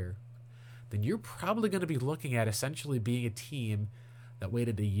next year, then you're probably going to be looking at essentially being a team that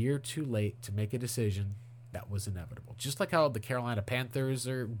waited a year too late to make a decision that was inevitable. Just like how the Carolina Panthers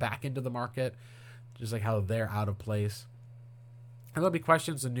are back into the market, just like how they're out of place. And there'll be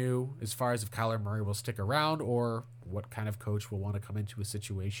questions anew as far as if Kyler Murray will stick around or what kind of coach will want to come into a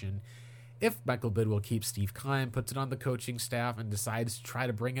situation if Michael Bidwell keeps Steve Keim, puts it on the coaching staff, and decides to try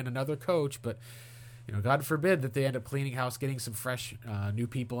to bring in another coach. But, God forbid that they end up cleaning house, getting some fresh new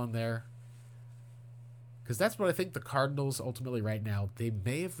people in there. Because that's what I think the Cardinals ultimately right now, they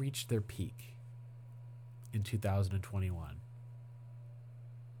may have reached their peak in 2021.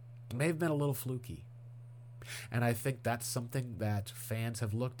 It may have been a little fluky. And I think that's something that fans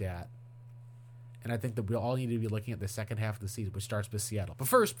have looked at. And I think that we all need to be looking at the second half of the season, which starts with Seattle. But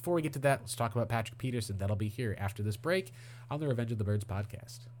first, before we get to that, let's talk about Patrick Peterson. That'll be here after this break on the Revenge of the Birds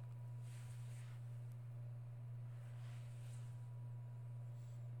podcast.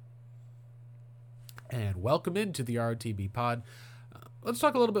 And welcome into the ROTB pod. Let's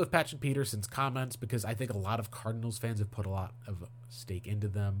talk a little bit with Patrick Peterson's comments, because I think a lot of Cardinals fans have put a lot of stake into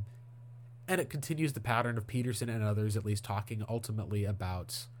them. And it continues the pattern of Peterson and others at least talking ultimately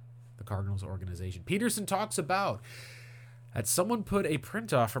about the Cardinals organization. Peterson talks about that someone put a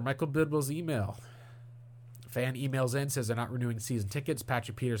print off for Michael Bidwell's email. Fan emails in, says they're not renewing season tickets.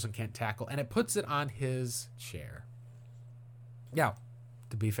 Patrick Peterson can't tackle, and it puts it on his chair. Yeah,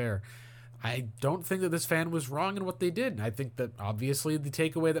 to be fair, I don't think that this fan was wrong in what they did. And I think that obviously the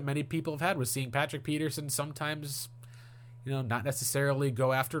takeaway that many people have had was seeing Patrick Peterson sometimes, not necessarily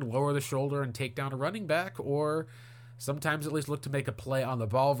go after, lower the shoulder and take down a running back, or sometimes at least look to make a play on the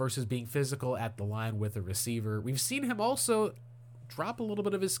ball versus being physical at the line with a receiver. We've seen him also drop a little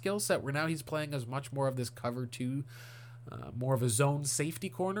bit of his skill set, where now he's playing as much more of this cover two, more of a zone safety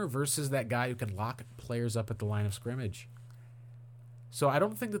corner versus that guy who can lock players up at the line of scrimmage. So I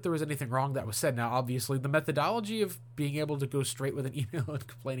don't think that there was anything wrong that was said. Now, obviously, the methodology of being able to go straight with an email and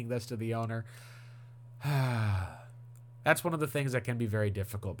complaining this to the owner, that's one of the things that can be very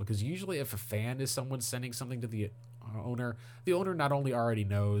difficult, because usually if a fan is someone sending something to the owner not only already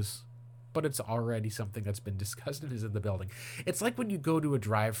knows, but it's already something that's been discussed and is in the building. It's like when you go to a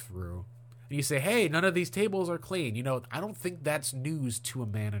drive-thru and you say, hey, none of these tables are clean. I don't think that's news to a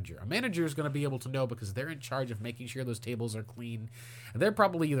manager. A manager is going to be able to know, because they're in charge of making sure those tables are clean. And they're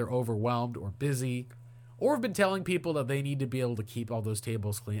probably either overwhelmed or busy, or have been telling people that they need to be able to keep all those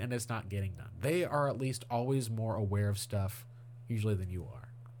tables clean, and it's not getting done. They are at least always more aware of stuff, usually, than you are.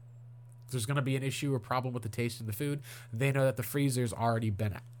 If there's going to be an issue or problem with the taste of the food, they know that the freezer's already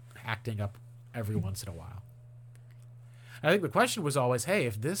been acting up every once in a while. I think the question was always, hey,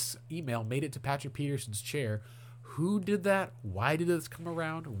 if this email made it to Patrick Peterson's chair, who did that? Why did this come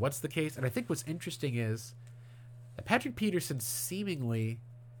around? What's the case? And I think what's interesting is that Patrick Peterson seemingly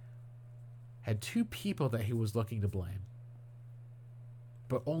had two people that he was looking to blame,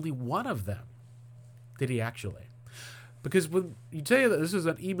 but only one of them did he actually. Because when you tell you that this is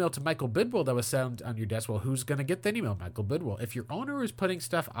an email to Michael Bidwell that was sent on your desk, well, who's going to get that email? Michael Bidwell. If your owner is putting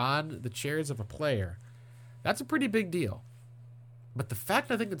stuff on the chairs of a player, that's a pretty big deal. But the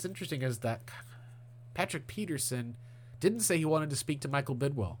fact I think that's interesting is that Patrick Peterson didn't say he wanted to speak to Michael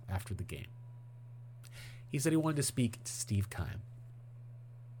Bidwell after the game. He said he wanted to speak to Steve Keim.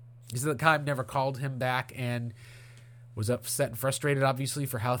 He said that Keim never called him back and was upset and frustrated, obviously,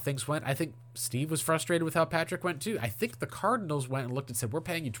 for how things went. I think Steve was frustrated with how Patrick went, too. I think the Cardinals went and looked and said, we're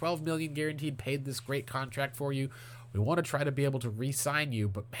paying you $12 million guaranteed, paid this great contract for you. We want to try to be able to re-sign you,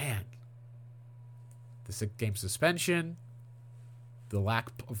 but man, the 6-game suspension, the lack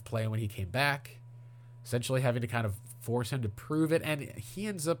of play when he came back, essentially having to kind of force him to prove it, and he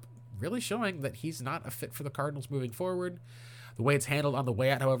ends up really showing that he's not a fit for the Cardinals moving forward. The way it's handled on the way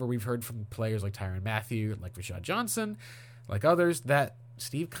out, however, we've heard from players like Tyrann Mathieu, like Rashad Johnson, like others, that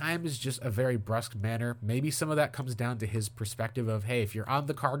Steve Keim is just a very brusque manner. Maybe some of that comes down to his perspective of, hey, if you're on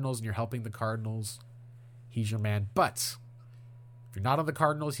the Cardinals and you're helping the Cardinals, he's your man. But if you're not on the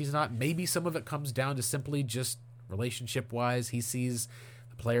Cardinals, he's not. Maybe some of it comes down to simply just relationship-wise. He sees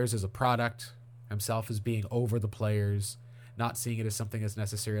the players as a product, himself as being over the players, not seeing it as something that's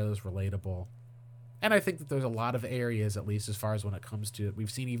necessarily as relatable. And I think that there's a lot of areas, at least as far as when it comes to,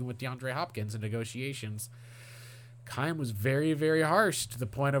 we've seen even with DeAndre Hopkins in negotiations, Keim was very, very harsh to the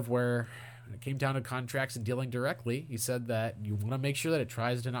point of where when it came down to contracts and dealing directly, he said that you want to make sure that it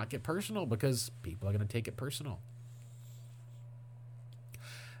tries to not get personal, because people are going to take it personal.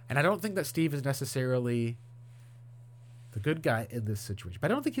 And I don't think that Steve is necessarily the good guy in this situation,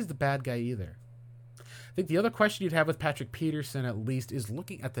 but I don't think he's the bad guy either. I think the other question you'd have with Patrick Peterson, at least, is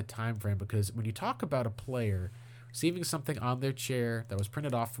looking at the time frame, because when you talk about a player receiving something on their chair that was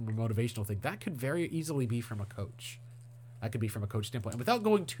printed off from a motivational thing, that could very easily be from a coach. That could be from a coach standpoint. And without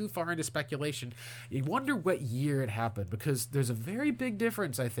going too far into speculation, you wonder what year it happened, because there's a very big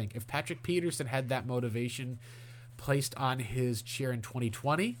difference, I think. If Patrick Peterson had that motivation placed on his chair in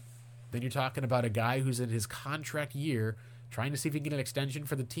 2020, then you're talking about a guy who's in his contract year, trying to see if he can get an extension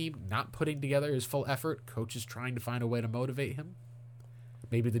for the team, not putting together his full effort, coaches trying to find a way to motivate him.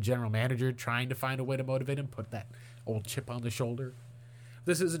 Maybe the general manager trying to find a way to motivate him, put that old chip on the shoulder.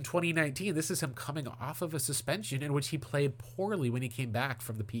 This is in 2019. This is him coming off of a suspension in which he played poorly when he came back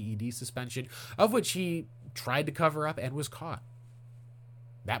from the PED suspension, of which he tried to cover up and was caught.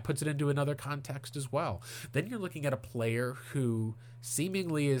 That puts it into another context as well. Then you're looking at a player who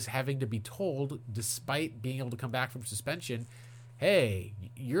seemingly is having to be told, despite being able to come back from suspension, hey,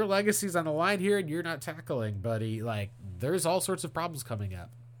 your legacy's on the line here and you're not tackling, buddy. Like, there's all sorts of problems coming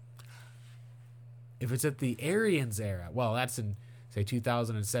up. If it's at the Arians era, well, that's in, say,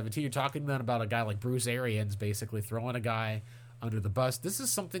 2017. You're talking then about a guy like Bruce Arians basically throwing a guy under the bus. This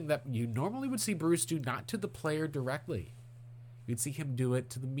is something that you normally would see Bruce do, not to the player directly. You'd see him do it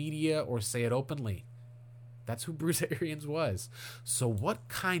to the media or say it openly. That's who Bruce Arians was. So what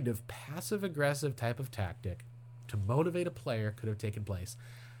kind of passive-aggressive type of tactic to motivate a player could have taken place?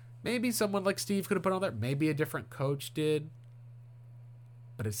 Maybe someone like Steve could have put on there. Maybe a different coach did.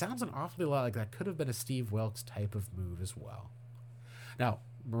 But it sounds an awfully lot like that could have been a Steve Wilkes type of move as well. Now,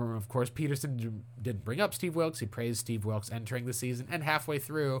 of course, Peterson didn't bring up Steve Wilkes. He praised Steve Wilkes entering the season, and halfway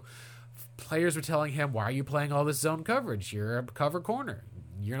through, players were telling him, why are you playing all this zone coverage? You're a cover corner.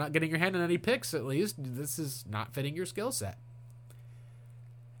 You're not getting your hand in any picks, at least. This is not fitting your skill set.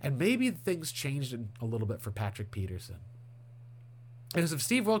 And maybe things changed a little bit for Patrick Peterson. Because if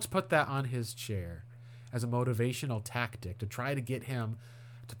Steve Wilkes put that on his chair as a motivational tactic to try to get him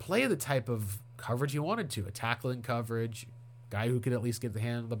to play the type of coverage he wanted to, a tackling coverage, guy who could at least get the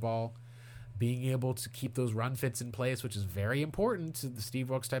hand on the ball, being able to keep those run fits in place, which is very important to the Steve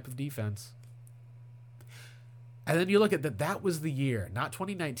Wilkes type of defense. And then you look at that was the year, not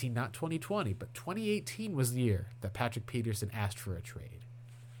 2019, not 2020, but 2018 was the year that Patrick Peterson asked for a trade.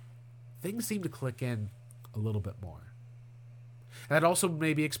 Things seem to click in a little bit more. And that also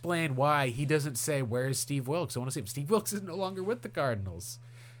maybe explain why he doesn't say, where's Steve Wilkes? I want to see him. Steve Wilkes is no longer with the Cardinals,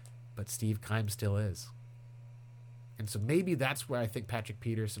 but Steve Keim still is. And so maybe that's where I think Patrick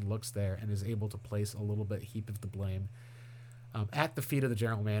Peterson looks there and is able to place a little bit heap of the blame at the feet of the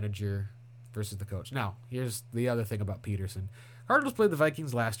general manager versus the coach. Now, here's the other thing about Peterson. Cardinals played the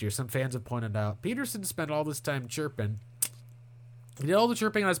Vikings last year. Some fans have pointed out Peterson spent all this time chirping. He did all the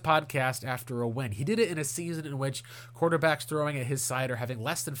chirping on his podcast after a win. He did it in a season in which quarterbacks throwing at his side are having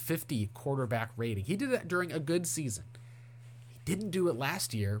less than 50 quarterback rating. He did it during a good season. Didn't do it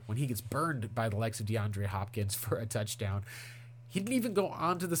last year when he gets burned by the likes of DeAndre Hopkins for a touchdown. He didn't even go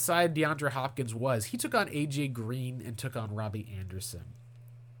on to the side DeAndre Hopkins was. He took on A.J. Green and took on Robbie Anderson.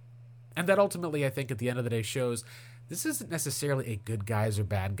 And that ultimately, I think, at the end of the day shows this isn't necessarily a good guys or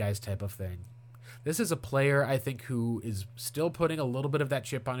bad guys type of thing. This is a player, I think, who is still putting a little bit of that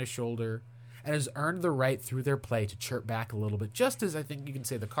chip on his shoulder and has earned the right through their play to chirp back a little bit, just as I think you can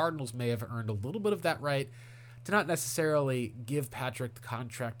say the Cardinals may have earned a little bit of that right to not necessarily give Patrick the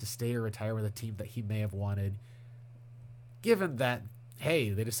contract to stay or retire with a team that he may have wanted, given that, hey,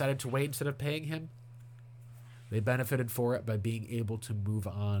 they decided to wait instead of paying him. They benefited for it by being able to move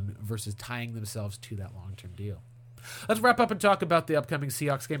on versus tying themselves to that long-term deal. Let's wrap up and talk about the upcoming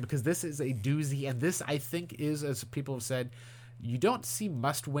Seahawks game, because this is a doozy, and this, I think, is, as people have said, you don't see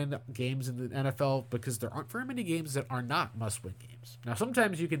must-win games in the NFL because there aren't very many games that are not must-win games. Now,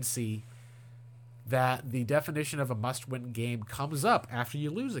 sometimes you can see that the definition of a must-win game comes up after you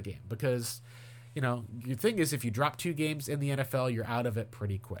lose a game because, you know, your thing is if you drop 2 games in the NFL, you're out of it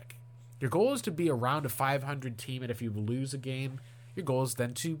pretty quick. Your goal is to be around a 500 team, and if you lose a game, your goal is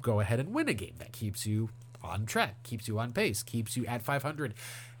then to go ahead and win a game. That keeps you on track, keeps you on pace, keeps you at 500.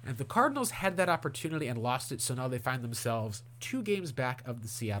 And the Cardinals had that opportunity and lost it, so now they find themselves 2 games back of the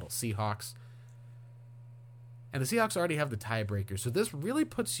Seattle Seahawks. And the Seahawks already have the tiebreaker, so this really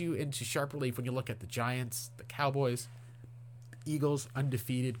puts you into sharp relief when you look at the Giants, the Cowboys, Eagles,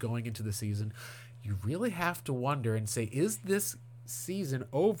 undefeated going into the season. You really have to wonder and say, is this season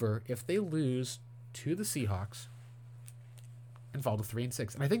over if they lose to the Seahawks and fall to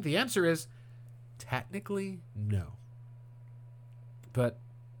 3-6? And I think the answer is technically no. But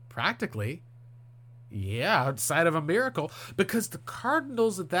practically, yeah, outside of a miracle, because the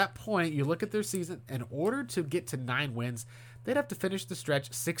Cardinals at that point, you look at their season, in order to get to 9 wins, they'd have to finish the stretch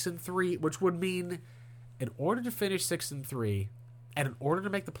 6-3, which would mean in order to finish 6-3 and in order to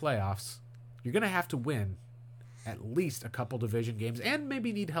make the playoffs, you're going to have to win at least a couple division games and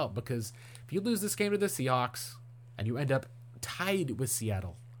maybe need help, because if you lose this game to the Seahawks and you end up tied with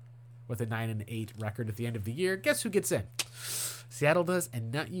Seattle with a 9-8 record at the end of the year, guess who gets in? Seattle does,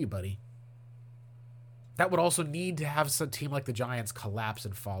 and not you, buddy. That would also need to have some team like the Giants collapse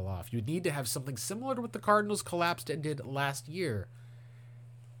and fall off. You'd need to have something similar to what the Cardinals collapsed and did last year,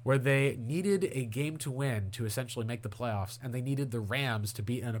 where they needed a game to win to essentially make the playoffs, and they needed the Rams to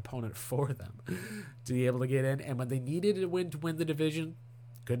beat an opponent for them to be able to get in. And when they needed a win to win the division,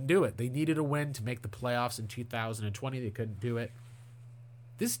 couldn't do it. They needed a win to make the playoffs in 2020. They couldn't do it.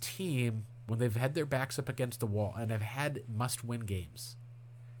 This team, when they've had their backs up against the wall and have had must-win games,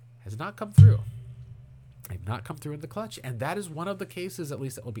 has not come through. They've not come through in the clutch, and that is one of the cases, at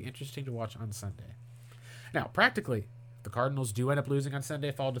least, that will be interesting to watch on Sunday. Now, practically, the Cardinals do end up losing on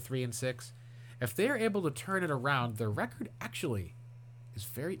Sunday, fall to 3-6. If they're able to turn it around, their record actually is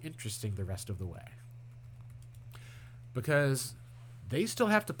very interesting the rest of the way. Because they still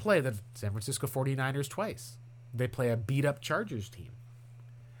have to play the San Francisco 49ers twice. They play a beat-up Chargers team.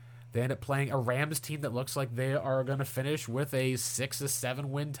 They end up playing a Rams team that looks like they are going to finish with a 6-7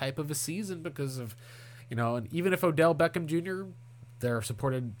 win type of a season because of, and even if Odell Beckham Jr., their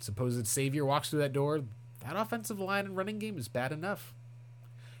supposed savior, walks through that door, that offensive line and running game is bad enough.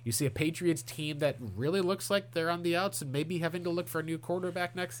 You see a Patriots team that really looks like they're on the outs and maybe having to look for a new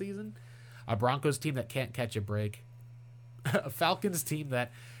quarterback next season. A Broncos team that can't catch a break. A Falcons team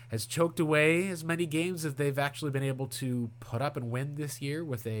that has choked away as many games as they've actually been able to put up and win this year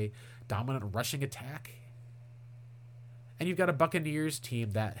with a dominant rushing attack. And you've got a Buccaneers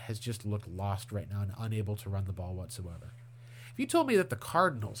team that has just looked lost right now and unable to run the ball whatsoever. If you told me that the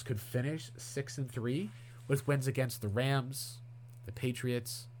Cardinals could finish 6-3 with wins against the Rams, the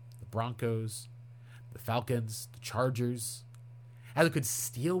Patriots, the Broncos, the Falcons, the Chargers, and they could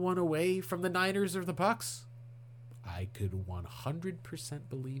steal one away from the Niners or the Bucs, I could 100%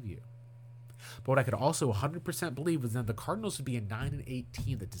 believe you. But what I could also 100% believe is that the Cardinals would be a 9-8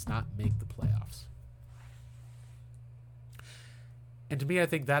 team that does not make the playoffs. And to me, I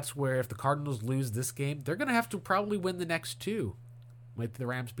think that's where if the Cardinals lose this game, they're going to have to probably win the next two. Might the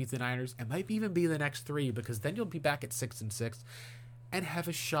Rams beat the Niners, and might even be the next three, because then you'll be back at 6-6 and have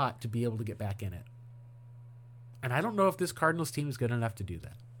a shot to be able to get back in it. And I don't know if this Cardinals team is good enough to do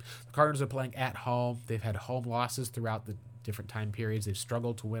that. The Cardinals are playing at home. They've had home losses throughout the different time periods. They've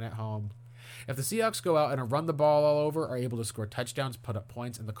struggled to win at home. If the Seahawks go out and run the ball all over, are able to score touchdowns, put up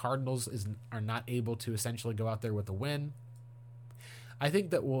points, and the Cardinals are not able to essentially go out there with a win, I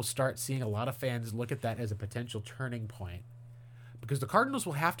think that we'll start seeing a lot of fans look at that as a potential turning point. Because the Cardinals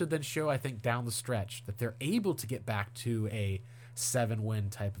will have to then show, I think, down the stretch that they're able to get back to a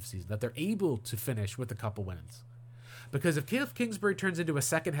 7-win type of season, that they're able to finish with a couple wins. Because if Cliff Kingsbury turns into a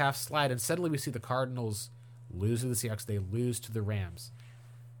second half slide and suddenly we see the Cardinals lose to the Seahawks, they lose to the Rams,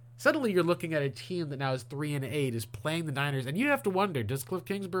 suddenly you're looking at a team that now is 3-8, is playing the Niners, and you have to wonder, does Cliff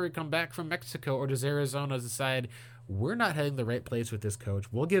Kingsbury come back from Mexico, or does Arizona decide, we're not heading the right place with this coach,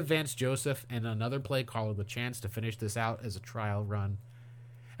 we'll give Vance Joseph and another play caller the chance to finish this out as a trial run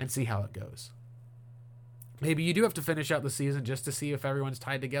and see how it goes. Maybe you do have to finish out the season just to see if everyone's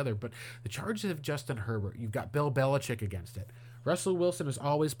tied together, but the Chargers have Justin Herbert. You've got Bill Belichick against it. Russell Wilson has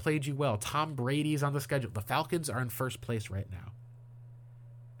always played you well. Tom Brady's on the schedule. The Falcons are in first place right now.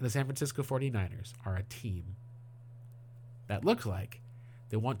 And the San Francisco 49ers are a team that looks like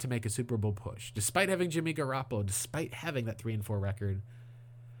they want to make a Super Bowl push. Despite having Jimmy Garoppolo, despite having that 3-4 record,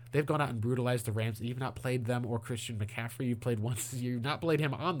 they've gone out and brutalized the Rams. You've not played them or Christian McCaffrey. You've played once. You've not played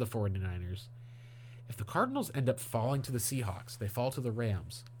him on the 49ers. If the Cardinals end up falling to the Seahawks, they fall to the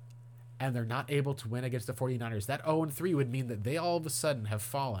Rams, and they're not able to win against the 49ers, that 0-3 would mean that they all of a sudden have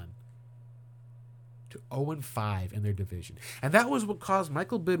fallen to 0-5 in their division. And that was what caused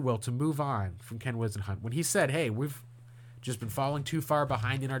Michael Bidwell to move on from Ken Whisenhunt. When he said, hey, we've just been falling too far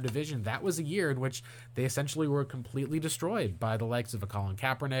behind in our division, that was a year in which they essentially were completely destroyed by the likes of a Colin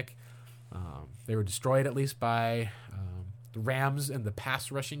Kaepernick. They were destroyed at least by the Rams in the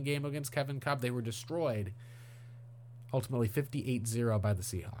pass rushing game against Kevin Kolb. They were destroyed, ultimately 58-0 by the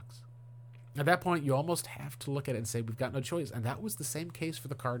Seahawks. At that point, you almost have to look at it and say, we've got no choice. And that was the same case for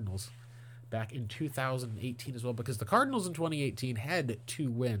the Cardinals back in 2018 as well, because the Cardinals in 2018 had 2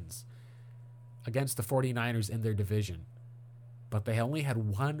 wins against the 49ers in their division, but they only had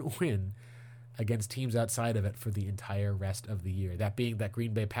 1 win against teams outside of it for the entire rest of the year. That being that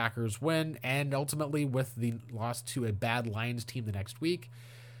Green Bay Packers win, and ultimately with the loss to a bad Lions team the next week,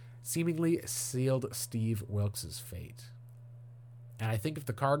 seemingly sealed Steve Wilkes' fate. And I think if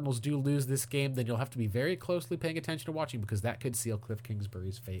the Cardinals do lose this game, then you'll have to be very closely paying attention to watching, because that could seal Cliff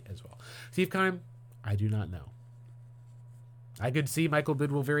Kingsbury's fate as well. Steve Keim, I do not know. I could see Michael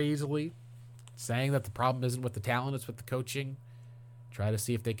Bidwell very easily saying that the problem isn't with the talent, it's with the coaching. Try to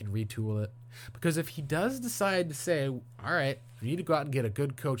see if they can retool it. Because if he does decide to say, all right, we need to go out and get a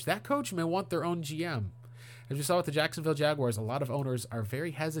good coach, that coach may want their own GM. As we saw with the Jacksonville Jaguars, a lot of owners are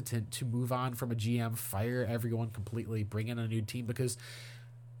very hesitant to move on from a GM, fire everyone completely, bring in a new team, because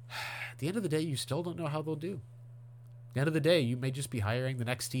at the end of the day, you still don't know how they'll do. At the end of the day, you may just be hiring the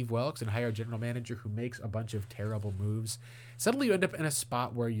next Steve Wilkes and hire a general manager who makes a bunch of terrible moves. Suddenly you end up in a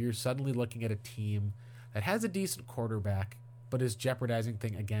spot where you're suddenly looking at a team that has a decent quarterback, but is jeopardizing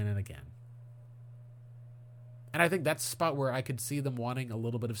things again and again. And I think that's a spot where I could see them wanting a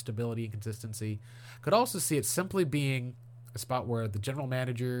little bit of stability and consistency. Could also see it simply being a spot where the general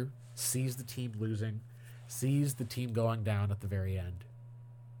manager sees the team losing, sees the team going down at the very end,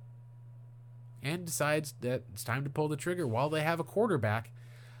 and decides that it's time to pull the trigger while they have a quarterback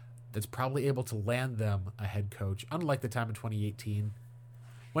that's probably able to land them a head coach, unlike the time in 2018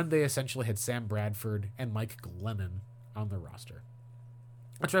 when they essentially had Sam Bradford and Mike Glennon on their roster.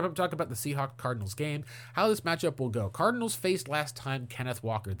 Let's wrap up and talk about the Seahawks-Cardinals game, how this matchup will go. Cardinals faced last time Kenneth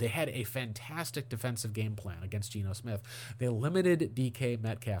Walker. They had a fantastic defensive game plan against Geno Smith. They limited DK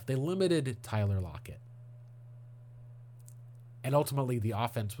Metcalf. They limited Tyler Lockett. And ultimately, the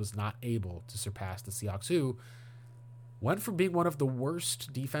offense was not able to surpass the Seahawks, who went from being one of the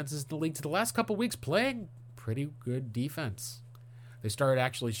worst defenses in the league to the last couple weeks playing pretty good defense. They started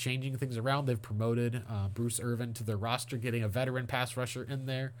actually changing things around. They've promoted Bruce Irvin to their roster, getting a veteran pass rusher in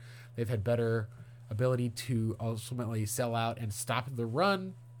there. They've had better ability to ultimately sell out and stop the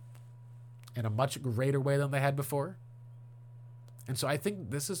run in a much greater way than they had before. And so I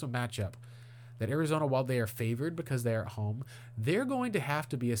think this is a matchup that Arizona, while they are favored because they are at home, they're going to have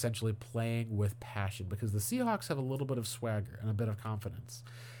to be essentially playing with passion because the Seahawks have a little bit of swagger and a bit of confidence.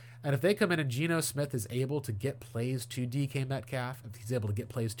 And if they come in and Geno Smith is able to get plays to DK Metcalf, if he's able to get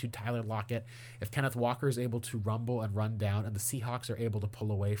plays to Tyler Lockett, if Kenneth Walker is able to rumble and run down, and the Seahawks are able to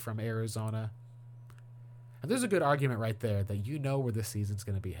pull away from Arizona, and there's a good argument right there that you know where this season's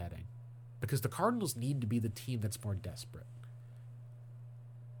going to be heading. Because the Cardinals need to be the team that's more desperate.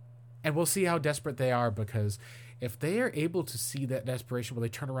 And we'll see how desperate they are, because if they are able to see that desperation where they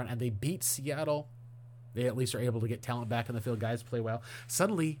turn around and they beat Seattle, they at least are able to get talent back in the field, guys play well,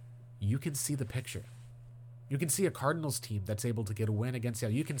 suddenly you can see the picture. You can see a Cardinals team that's able to get a win against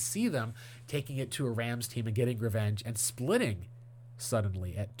Seattle. You can see them taking it to a Rams team and getting revenge and splitting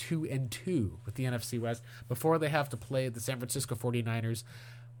suddenly at 2-2 with the NFC West before they have to play the San Francisco 49ers.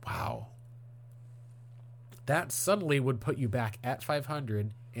 Wow. That suddenly would put you back at 500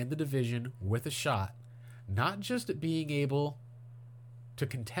 in the division with a shot, not just at being able to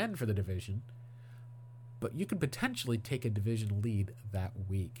contend for the division, but you could potentially take a division lead that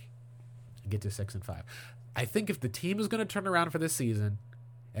week and get to 6-5. I think if the team is going to turn around for this season,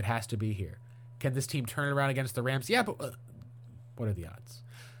 it has to be here. Can this team turn around against the Rams? Yeah, but what are the odds?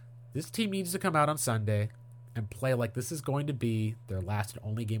 This team needs to come out on Sunday and play like this is going to be their last and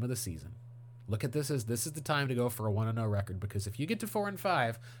only game of the season. Look at this as this is the time to go for a 1-0 record, because if you get to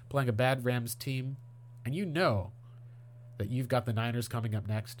 4-5 playing a bad Rams team, and you know that you've got the Niners coming up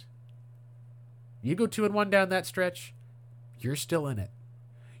next, you go 2-1 down that stretch, you're still in it.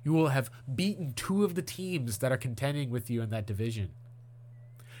 You will have beaten two of the teams that are contending with you in that division.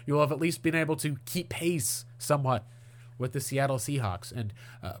 You will have at least been able to keep pace somewhat with the Seattle Seahawks. And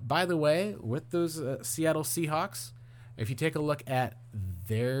by the way, with those Seattle Seahawks, if you take a look at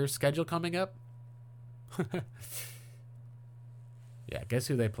their schedule coming up, yeah, guess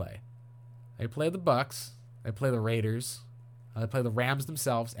who they play? They play the Bucks, they play the Raiders, they play the Rams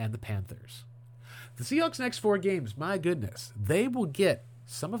themselves, and the Panthers. The Seahawks' next 4 games, my goodness, they will get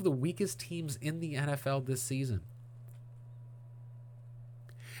some of the weakest teams in the NFL this season.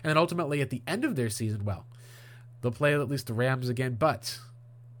 And then ultimately at the end of their season, well, they'll play at least the Rams again, but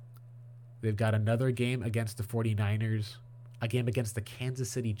they've got another game against the 49ers, a game against the Kansas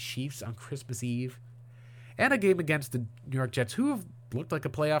City Chiefs on Christmas Eve, and a game against the New York Jets, who have looked like a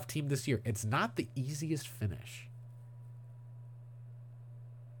playoff team this year. It's not the easiest finish.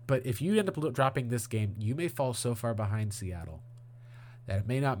 But if you end up dropping this game, you may fall so far behind Seattle that it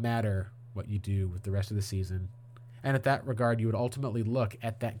may not matter what you do with the rest of the season. And at that regard, you would ultimately look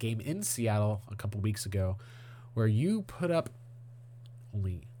at that game in Seattle a couple weeks ago where you put up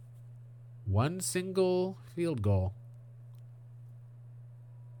only one single field goal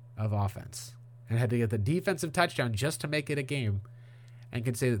of offense and had to get the defensive touchdown just to make it a game, and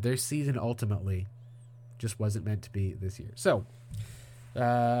can say that their season ultimately just wasn't meant to be this year. So,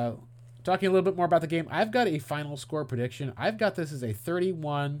 talking a little bit more about the game, I've got a final score prediction. I've got this as a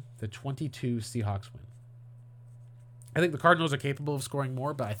 31-22 Seahawks win. I think the Cardinals are capable of scoring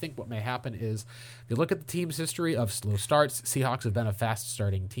more, but I think what may happen is if you look at the team's history of slow starts, Seahawks have been a fast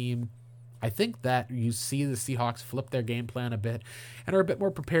starting team. I think that you see the Seahawks flip their game plan a bit and are a bit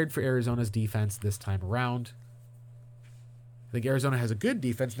more prepared for Arizona's defense this time around. I think Arizona has a good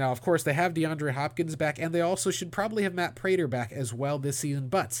defense. Now, of course, they have DeAndre Hopkins back, and they also should probably have Matt Prater back as well this season.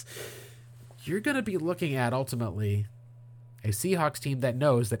 But you're going to be looking at, ultimately, a Seahawks team that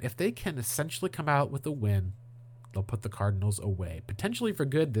knows that if they can essentially come out with a win, they'll put the Cardinals away, potentially for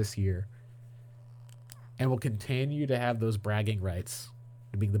good this year, and will continue to have those bragging rights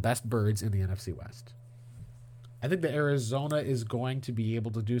to being the best birds in the NFC West. I think that Arizona is going to be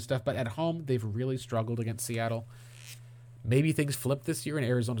able to do stuff, but at home, they've really struggled against Seattle. Maybe things flip this year and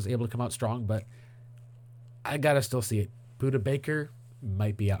Arizona's able to come out strong, but I got to still see it. Budda Baker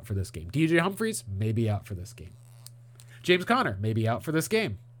might be out for this game. DJ Humphries may be out for this game. James Conner may be out for this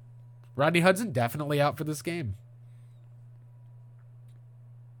game. Rodney Hudson definitely out for this game.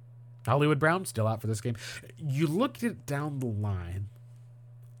 Hollywood Brown still out for this game. You looked it down the line,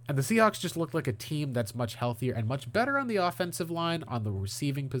 and the Seahawks just look like a team that's much healthier and much better on the offensive line, on the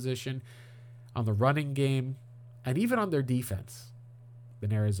receiving position, on the running game, and even on their defense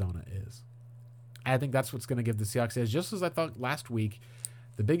than Arizona is. I think that's what's going to give the Seahawks edge. Just as I thought last week,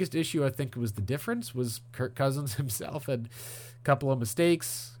 the biggest issue I think was the difference was Kirk Cousins himself had a couple of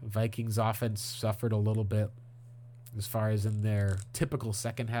mistakes. Vikings offense suffered a little bit as far as in their typical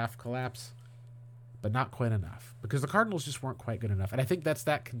second half collapse, but not quite enough because the Cardinals just weren't quite good enough. And I think that's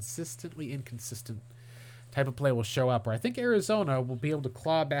that consistently inconsistent type of play will show up where I think Arizona will be able to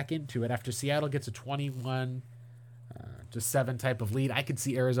claw back into it after Seattle gets a 21-7 type of lead. I could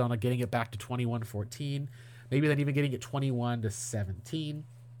see Arizona getting it back to 21-14, maybe then even getting it 21-17.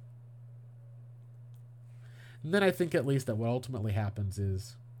 And then I think at least that what ultimately happens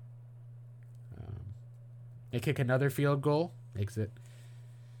is they kick another field goal, makes it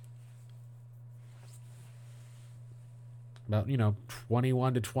about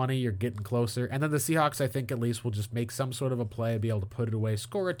 21-20. You're getting closer, and then the Seahawks I think at least will just make some sort of a play, be able to put it away,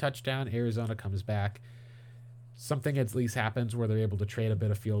 score a touchdown. Arizona comes back. Something at least happens where they're able to trade a bit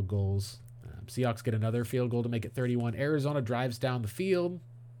of field goals. Seahawks get another field goal to make it 31. Arizona drives down the field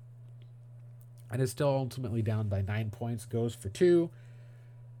and is still ultimately down by 9 points, goes for 2.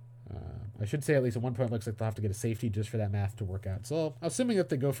 I should say at least at one point looks like they'll have to get a safety just for that math to work out. So assuming that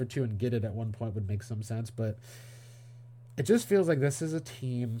they go for 2 and get it at one point would make some sense, but it just feels like this is a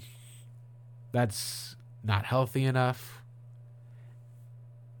team that's not healthy enough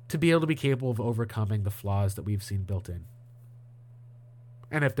to be able to be capable of overcoming the flaws that we've seen built in.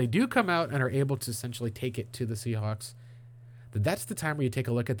 And if they do come out and are able to essentially take it to the Seahawks, then that's the time where you take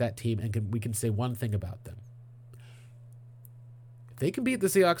a look at that team and we can say one thing about them. If they can beat the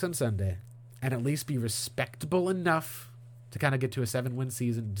Seahawks on Sunday and at least be respectable enough to kind of get to a 7-win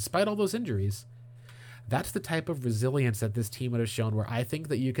season, despite all those injuries, that's the type of resilience that this team would have shown where I think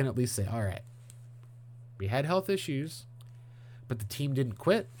that you can at least say, all right, we had health issues, but the team didn't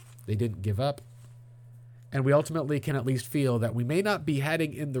quit. They didn't give up. And we ultimately can at least feel that we may not be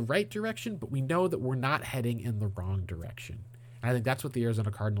heading in the right direction, but we know that we're not heading in the wrong direction. And I think that's what the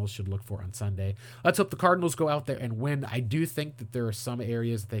Arizona Cardinals should look for on Sunday. Let's hope the Cardinals go out there and win. I do think that there are some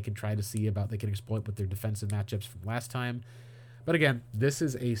areas that they can try to see about they can exploit with their defensive matchups from last time. But again, this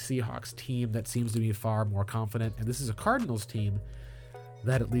is a Seahawks team that seems to be far more confident, and this is a Cardinals team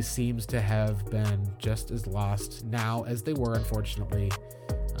that at least seems to have been just as lost now as they were, unfortunately,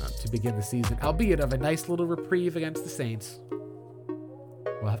 to begin the season, albeit of a nice little reprieve against the Saints.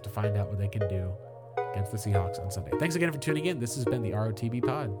 We'll have to find out what they can do against the Seahawks on Sunday. Thanks again for tuning in. This has been the ROTB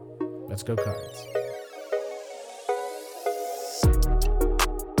Pod. Let's go Cards.